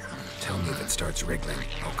help. Tell me if it starts wriggling.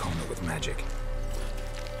 I'll calm it with magic.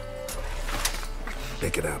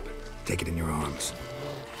 Pick it up. Take it in your arms.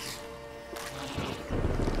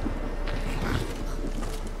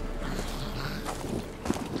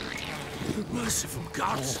 Merciful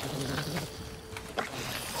gods!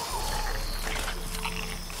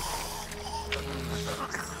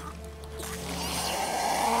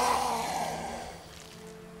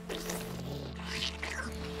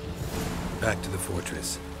 back to the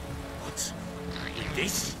fortress. What? With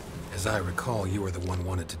this? As I recall, you were the one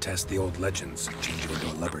wanted to test the old legends, change you into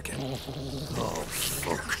a leprechaun. Oh,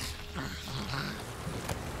 fuck.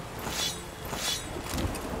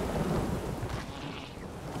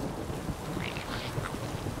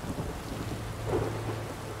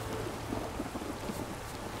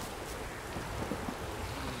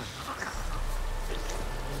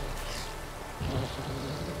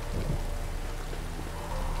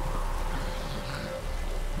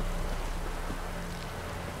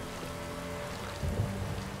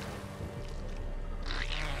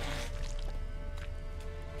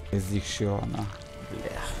 Zic și eu, Ana.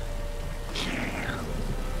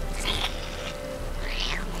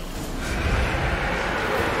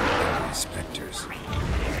 Specters.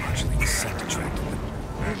 Actually, the scent attracted them.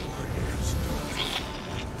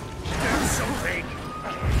 Do something!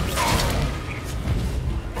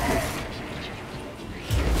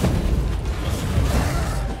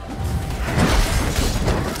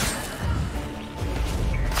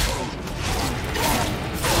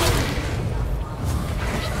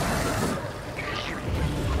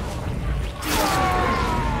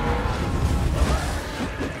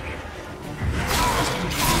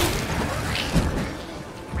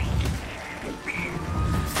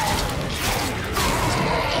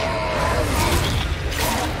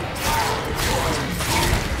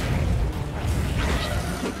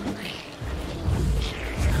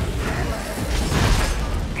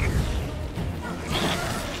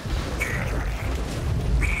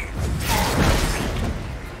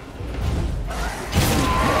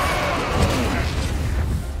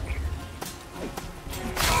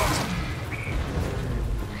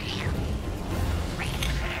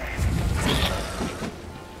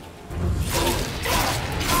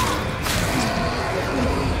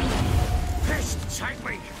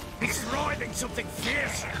 Something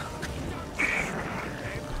fierce!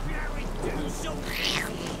 Do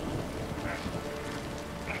something!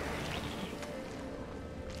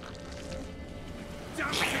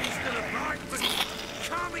 Don't think he's gonna bite, but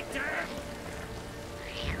calm it down!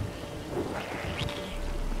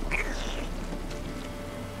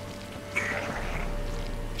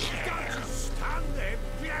 Don't just stand there,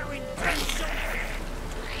 blowing, do something!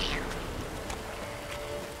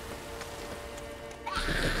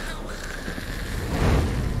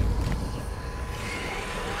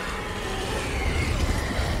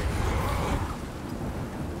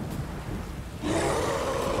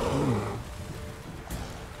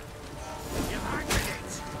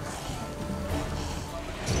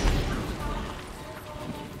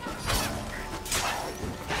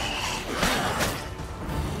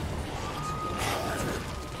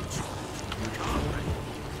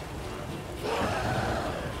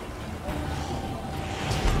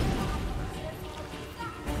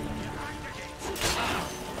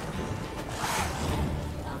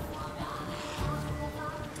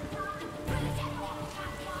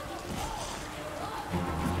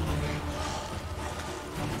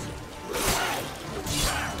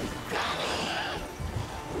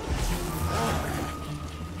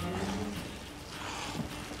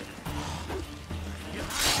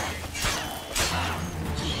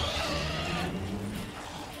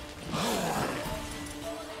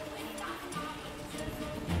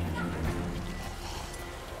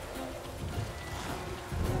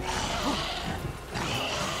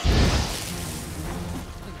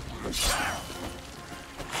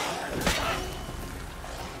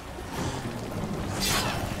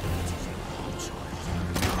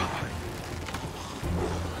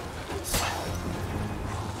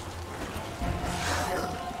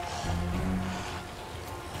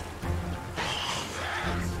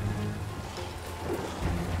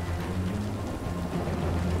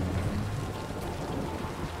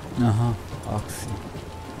 Aha, akcji.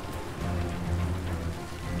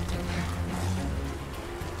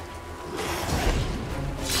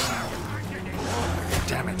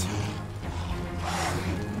 Damn it.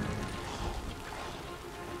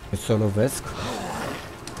 Să o lovesc.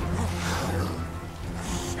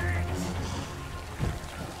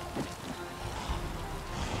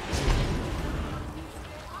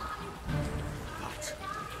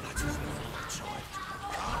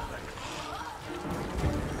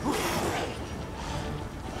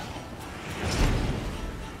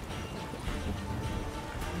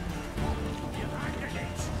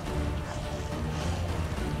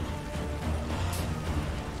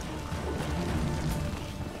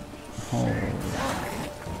 Oh.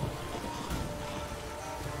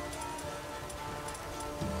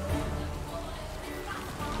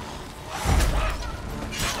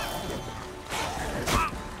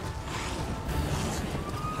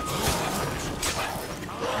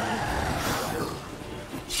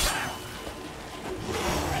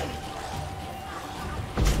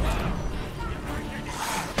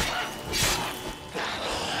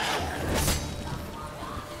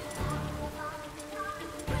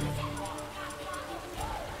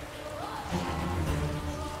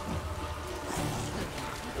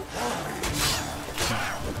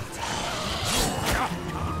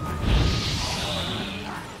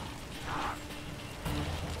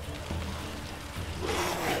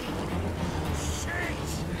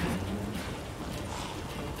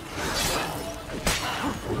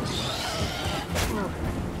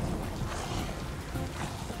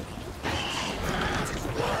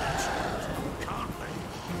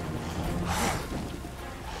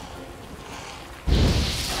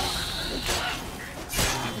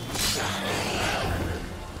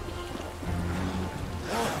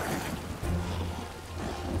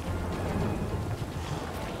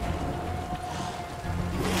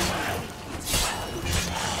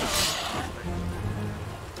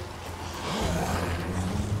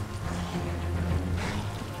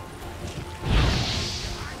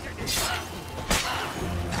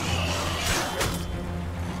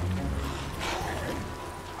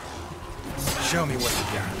 Show me what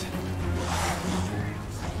you got.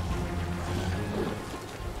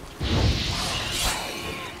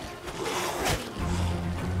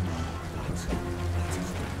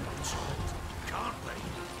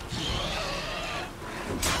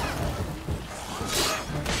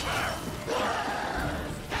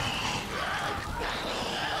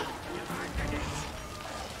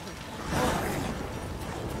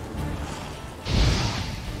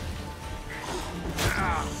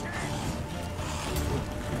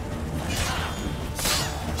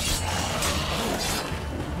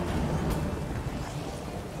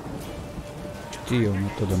 Știu,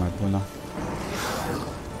 metodă mai bună.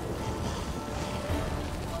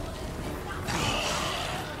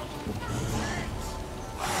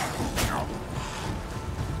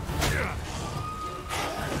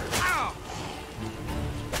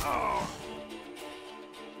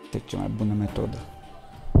 Este cea mai bună metodă.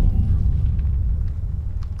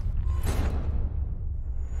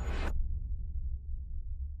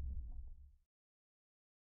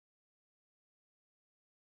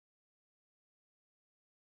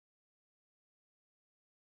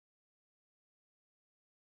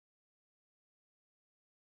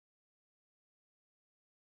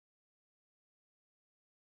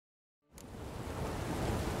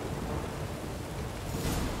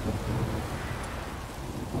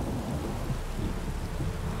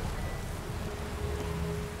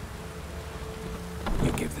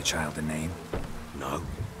 Give the child a name? No.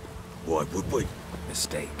 Why would we?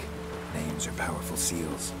 Mistake. Names are powerful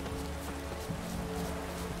seals.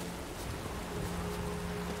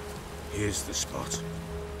 Here's the spot.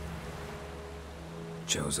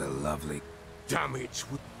 Chose a lovely... Damn it!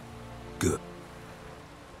 Good.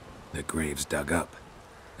 The grave's dug up,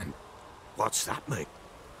 and... What's that mean?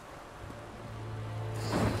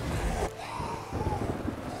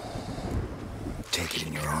 Take it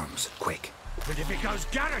in your arms, quick. But if it goes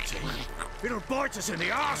garroting, it'll bite us in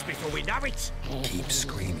the arse before we know it. Keep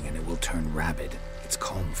screaming and it will turn rabid. It's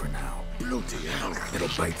calm for now. Bloody hell. It'll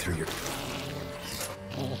bite through your...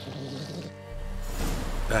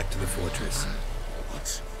 Back to the fortress.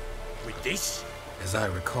 What? With this? As I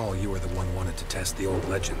recall, you were the one wanted to test the old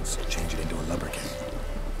legends, change it into a lubberkin.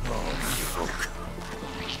 Oh, fuck.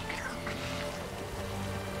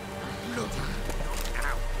 Bloody...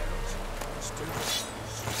 Now, girls. Let's do this.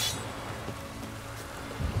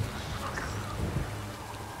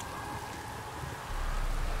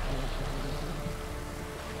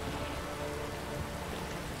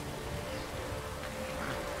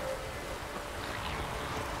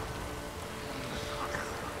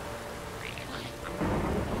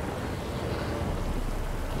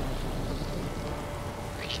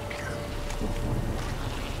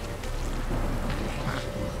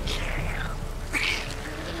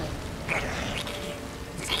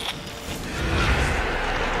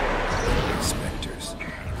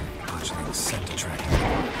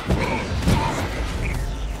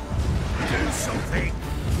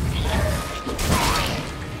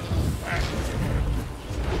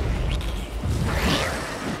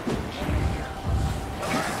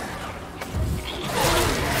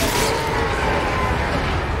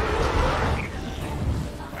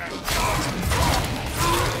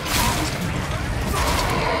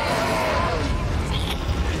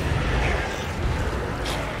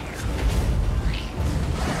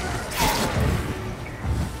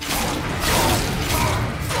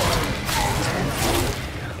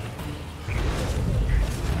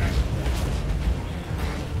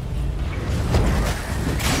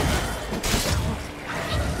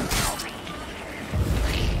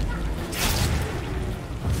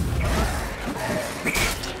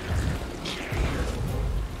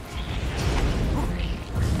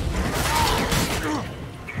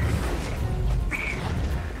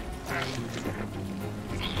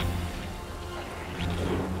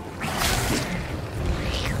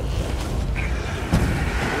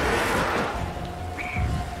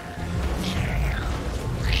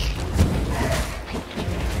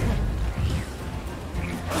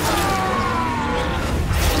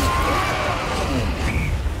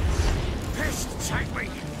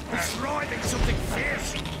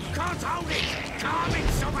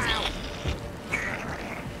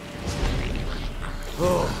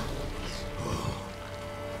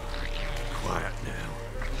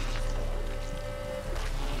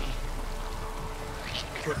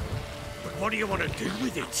 What do you want to do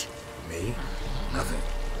with it? Me? Nothing.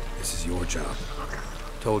 This is your job.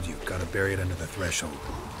 Told you, gotta bury it under the threshold.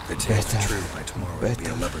 If it tells the truth, by tomorrow it'll be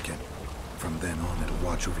a lubberkin. From then on, it'll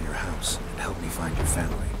watch over your house and help me find your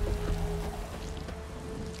family.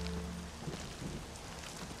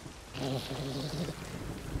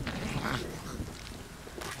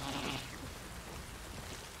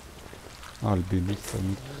 Albinuță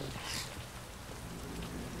mic.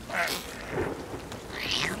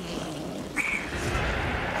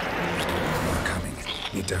 More coming.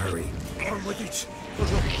 Need to hurry. On with it.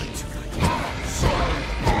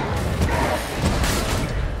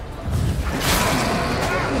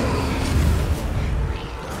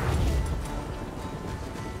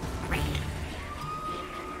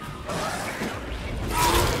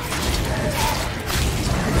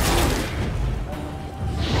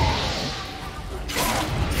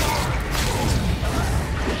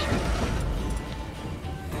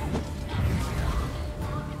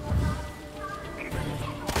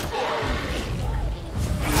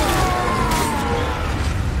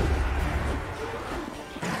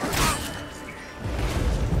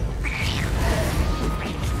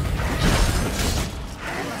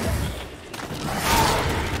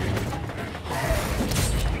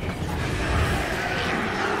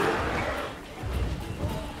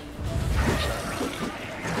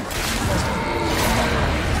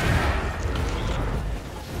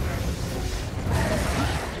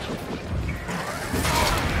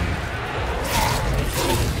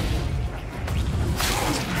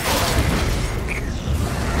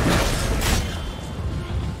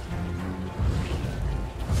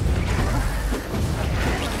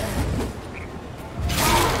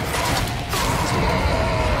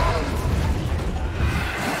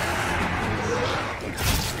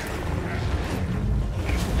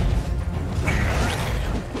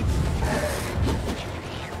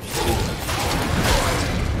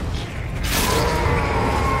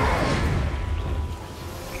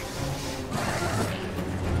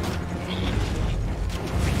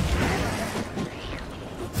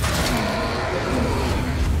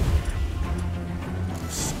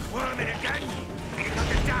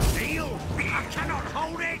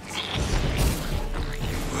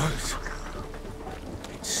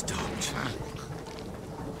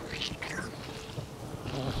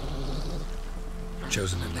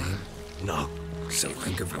 Chosen a name? No. So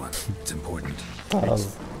think of one. It's important.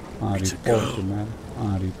 Taz, Harry Potter, man.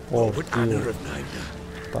 Harry Potter.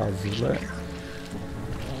 Tazule.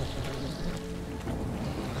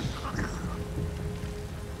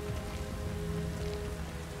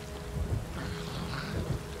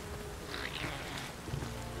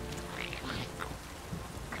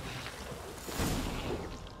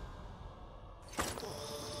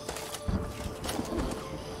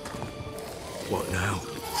 What now?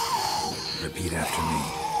 Repeat after me.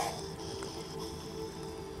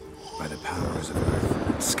 By the powers of earth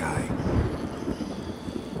and sky.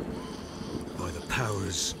 By the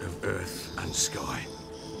powers of earth and sky.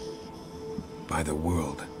 By the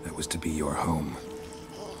world that was to be your home.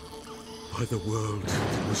 By the world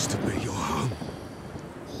that was to be your home.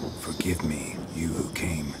 Forgive me, you who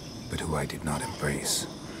came, but who I did not embrace.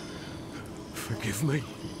 Forgive me,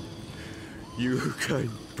 you who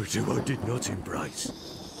came, but who I did not embrace.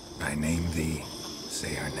 I name thee,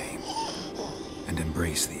 say her name, and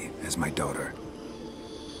embrace thee as my daughter.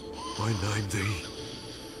 I name thee,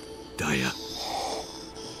 Dea,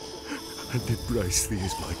 and embrace thee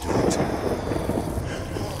as my daughter.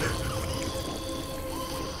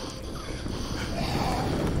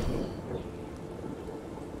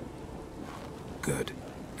 Good.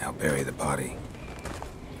 Now bury the body.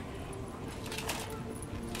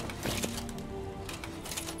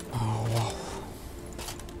 Oh, wow.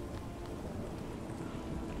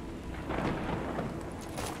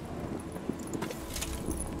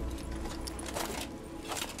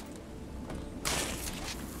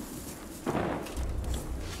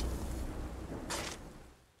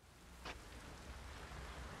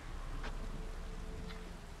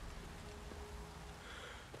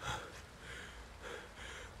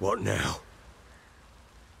 What now?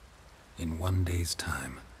 In 1 day's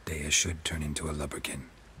time, Dea should turn into a lubberkin.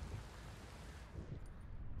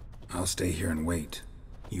 I'll stay here and wait.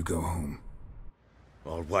 You go home.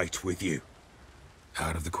 I'll wait with you.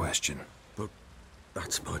 Out of the question. But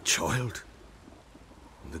that's my child.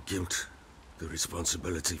 And the guilt, the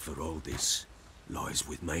responsibility for all this lies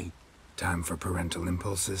with me. Time for parental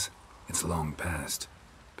impulses? It's long past.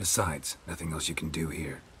 Besides, nothing else you can do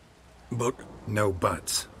here. But... No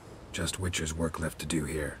buts. Just Witcher's work left to do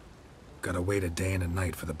here. Gotta wait a day and a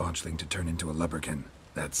night for the botchling to turn into a lubberkin.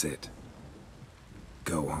 That's it.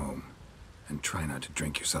 Go home. And try not to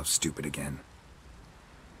drink yourself stupid again.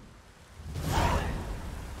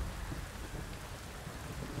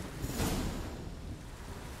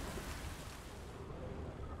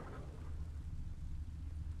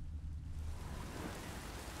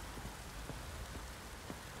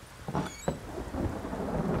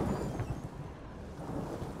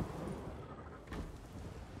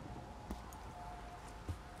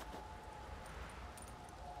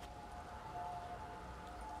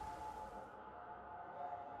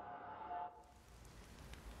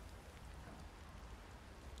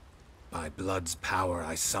 By blood's power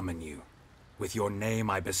I summon you. With your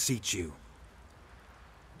name I beseech you.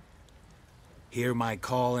 Hear my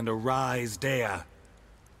call and arise, Dea.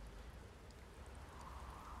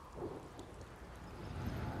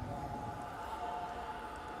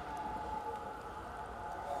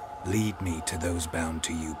 Lead me to those bound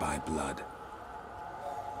to you by blood.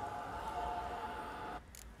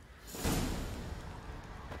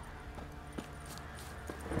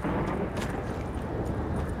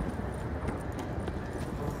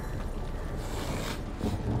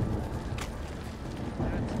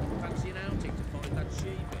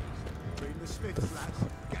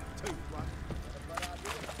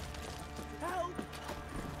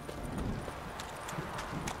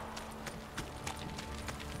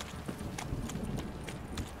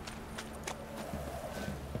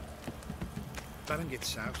 Baron gets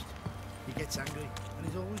soused. He gets angry, and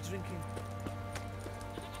he's always drinking.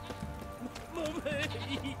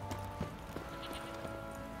 Mummy!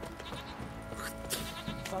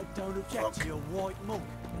 I don't object to your white monk.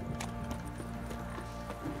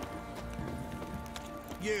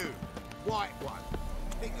 You, white one.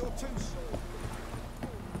 Think you're too sore.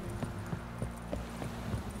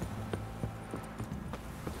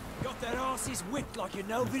 Got their asses whipped like a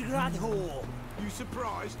Novigrad whore. You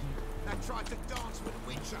surprised? I tried to dance with a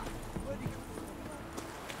witcher. Where'd he come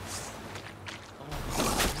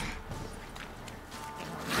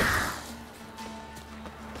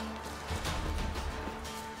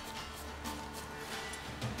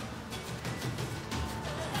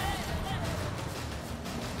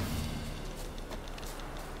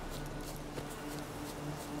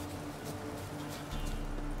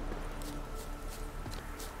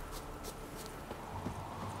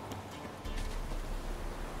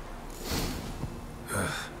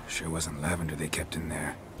Sure wasn't lavender they kept in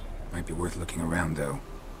there. Might be worth looking around, though.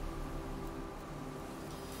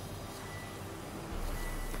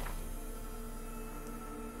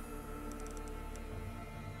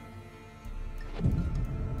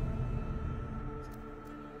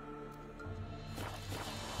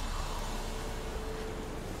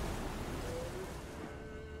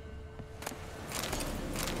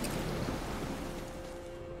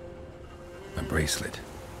 A bracelet.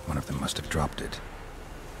 One of them must have dropped it.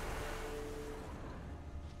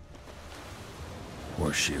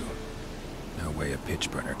 Horseshoe. No way a pitch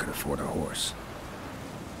burner could afford a horse.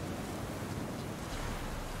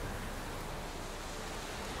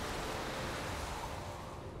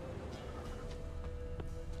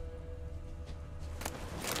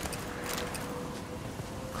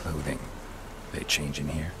 Clothing. They change in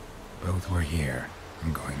here? Both were here.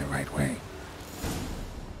 I'm going the right way.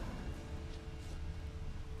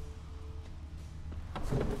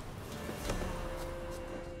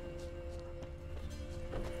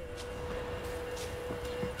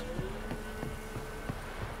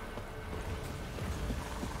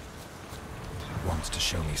 Wants to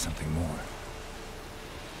show me something more.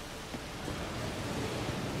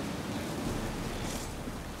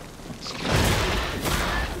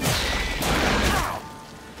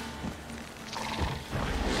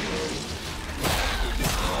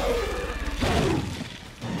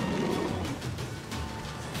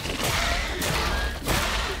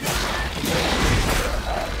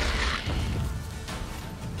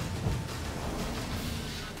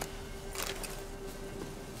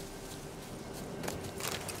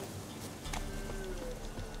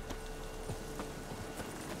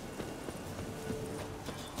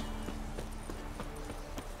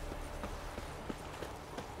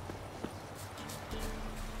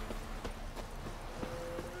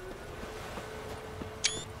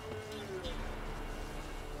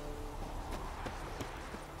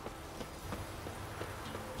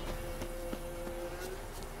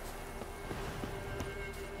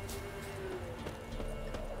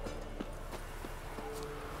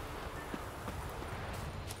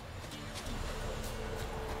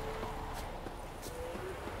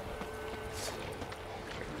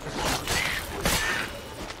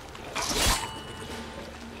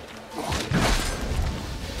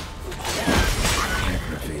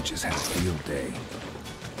 Just had a field day.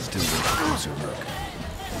 Still with a closer look.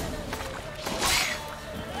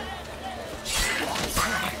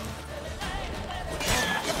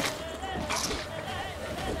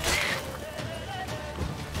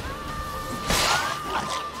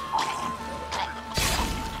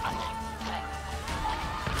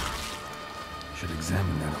 Should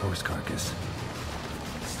examine that horse carcass.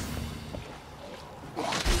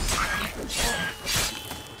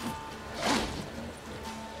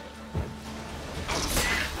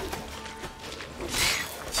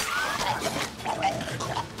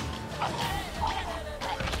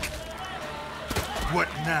 What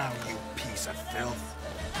now, you piece of filth?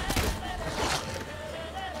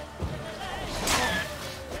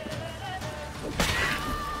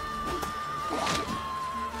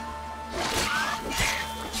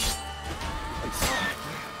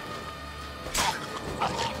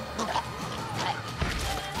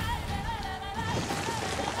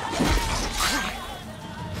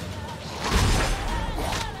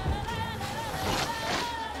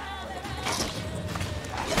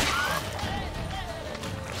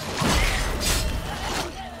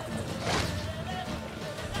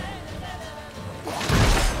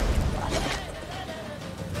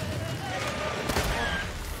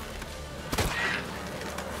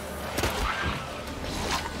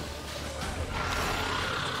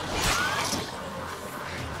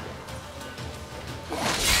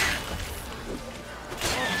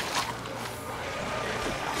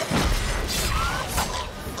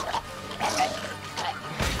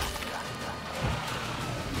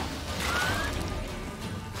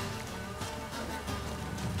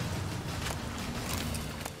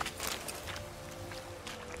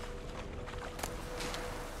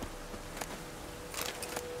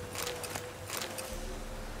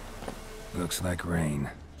 Looks like rain.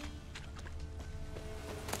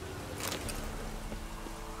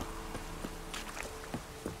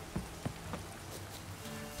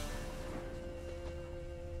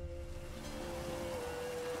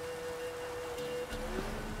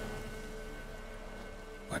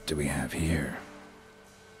 What do we have here?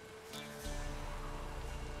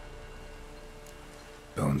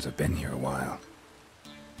 Bones have been here a while.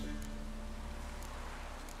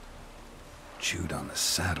 Chewed on the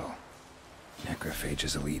saddle.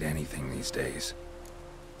 Necrophages will eat anything these days.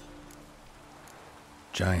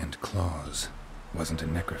 Giant claws. Wasn't a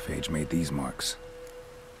necrophage made these marks.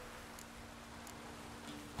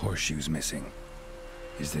 Horseshoes missing.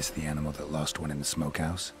 Is this the animal that lost one in the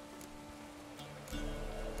smokehouse?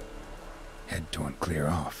 Head torn clear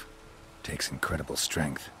off. Takes incredible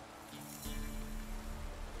strength.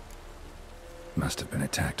 Must have been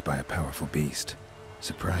attacked by a powerful beast.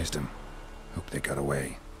 Surprised him. Hope they got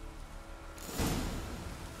away.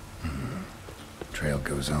 Trail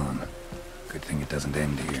goes on. Good thing it doesn't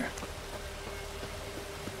end here.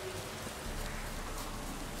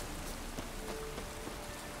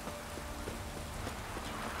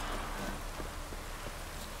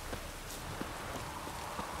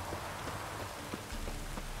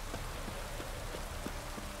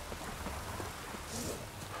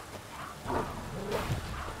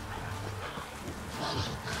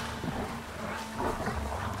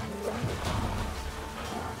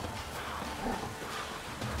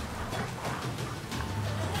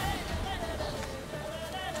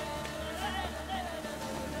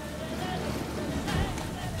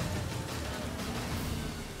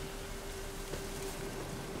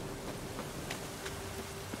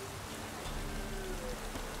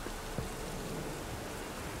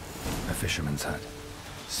 Fisherman's hut.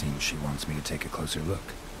 Seems she wants me to take a closer look.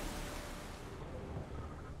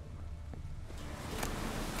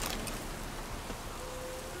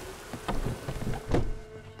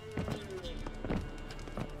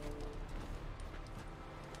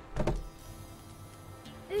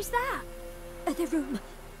 Who's that? The room.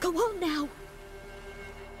 Go on now.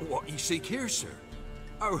 What you seek here, sir?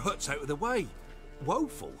 Our hut's out of the way.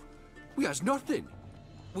 Woeful. We has nothing.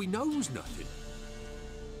 We knows nothing.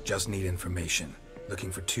 Just need information.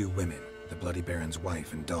 Looking for 2 women, the Bloody Baron's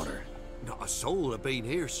wife and daughter. Not a soul have been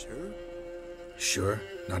here, sir. Sure?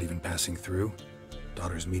 Not even passing through?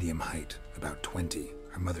 Daughter's medium height, about 20.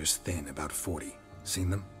 Her mother's thin, about 40. Seen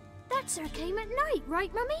them? That sir came at night,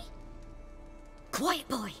 right, Mummy? Quiet,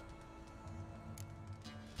 boy.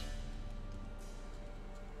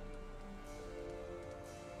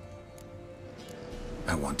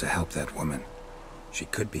 I want to help that woman. She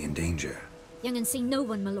could be in danger. Young and seen no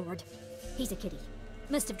one, my lord. He's a kiddie.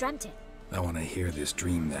 Must have dreamt it. I want to hear this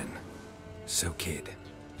dream then. So, kid,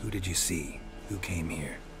 who did you see? Who came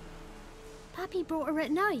here? Pappy brought her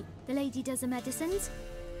at night. The lady does the medicines.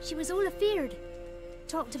 She was all afeared.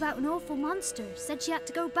 Talked about an awful monster. Said she had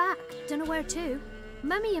to go back. Dunno where to.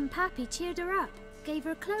 Mummy and Pappy cheered her up. Gave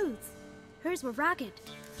her clothes. Hers were ragged.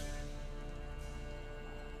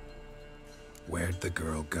 Where'd the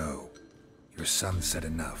girl go? Your son said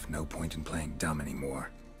enough. No point in playing dumb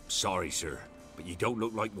anymore. Sorry, sir, but you don't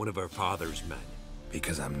look like one of her father's men.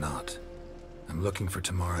 Because I'm not. I'm looking for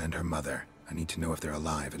Tamara and her mother. I need to know if they're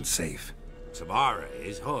alive and safe. Tamara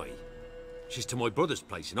is, hi. She's to my brother's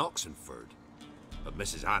place in Oxenford. But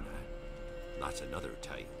Mrs. Anna, that's another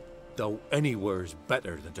tale. Though anywhere's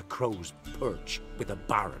better than the Crow's Perch with a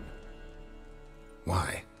Baron.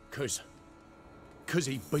 Why? Cause Because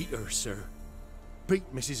he beat her, sir.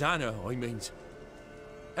 Beat Mrs. Anna, I means.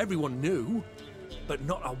 Everyone knew, but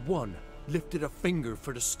not a one lifted a finger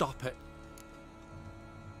for to stop it.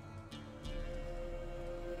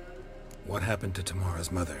 What happened to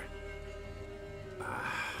Tamara's mother?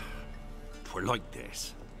 Twere like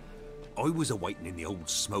this. I was awaiting in the old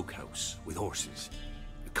smokehouse with horses.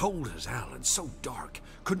 Cold as hell and so dark,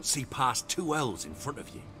 couldn't see past 2 ells in front of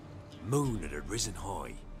you. Moon had risen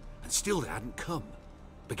high, and still they hadn't come.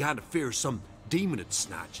 Began to fear some demon had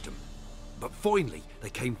snatched them. But finally they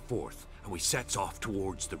came forth, and we sets off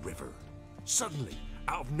towards the river. Suddenly,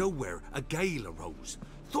 out of nowhere, a gale arose.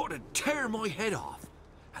 Thought it'd tear my head off.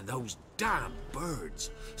 And those damn birds,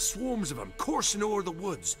 swarms of them coursing o'er the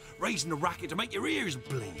woods, raising a racket to make your ears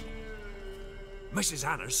bleed. Mrs.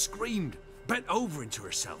 Anna screamed, bent over into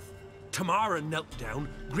herself. Tamara knelt down,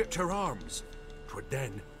 gripped her arms. 'Twere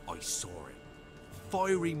then I saw it.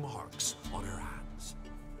 Fiery marks on her hands.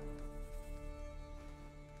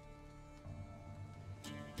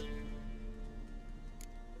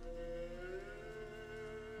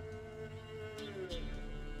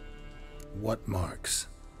 What marks?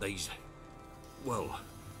 They's, well,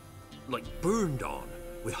 like burned on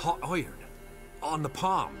with hot iron. On the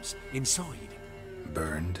palms, inside.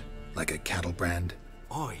 Burned? Like a cattle brand?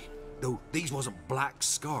 Aye, though these wasn't black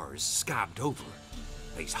scars scabbed over.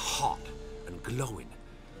 They's hot and glowing,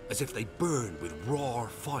 as if they burned with raw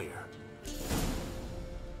fire.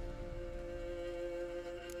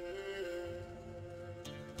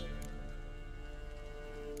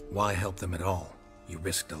 Why help them at all? You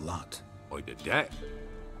risked a lot. I'd a debt.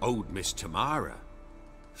 Owed Miss Tamara.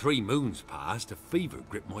 3 moons passed, a fever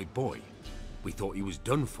gripped my boy. We thought he was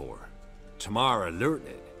done for. Tamara learnt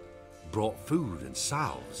it. Brought food and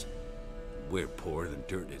salves. We're poorer than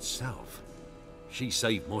dirt itself. She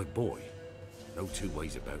saved my boy. No 2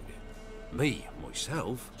 ways about it. Me,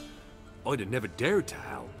 myself, I'd have never dared to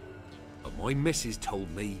help. But my missus told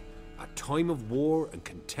me a time of war and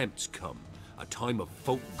contempt's come. A time of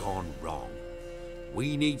folk gone wrong.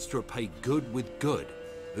 We needs to repay good with good.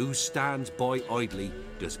 Who stands by idly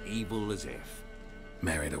does evil as if.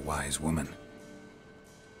 Married a wise woman.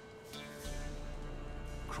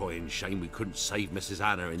 Crying shame we couldn't save Mrs.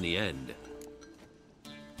 Anna in the end.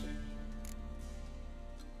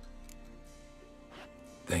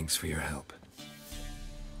 Thanks for your help.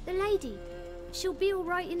 The lady, she'll be all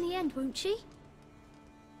right in the end, won't she?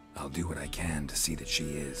 I'll do what I can to see that she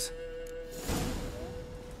is.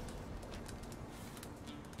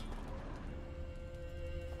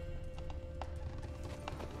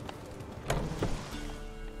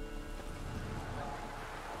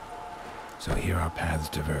 So here our paths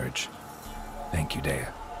diverge. Thank you, Dea.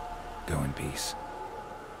 Go in peace.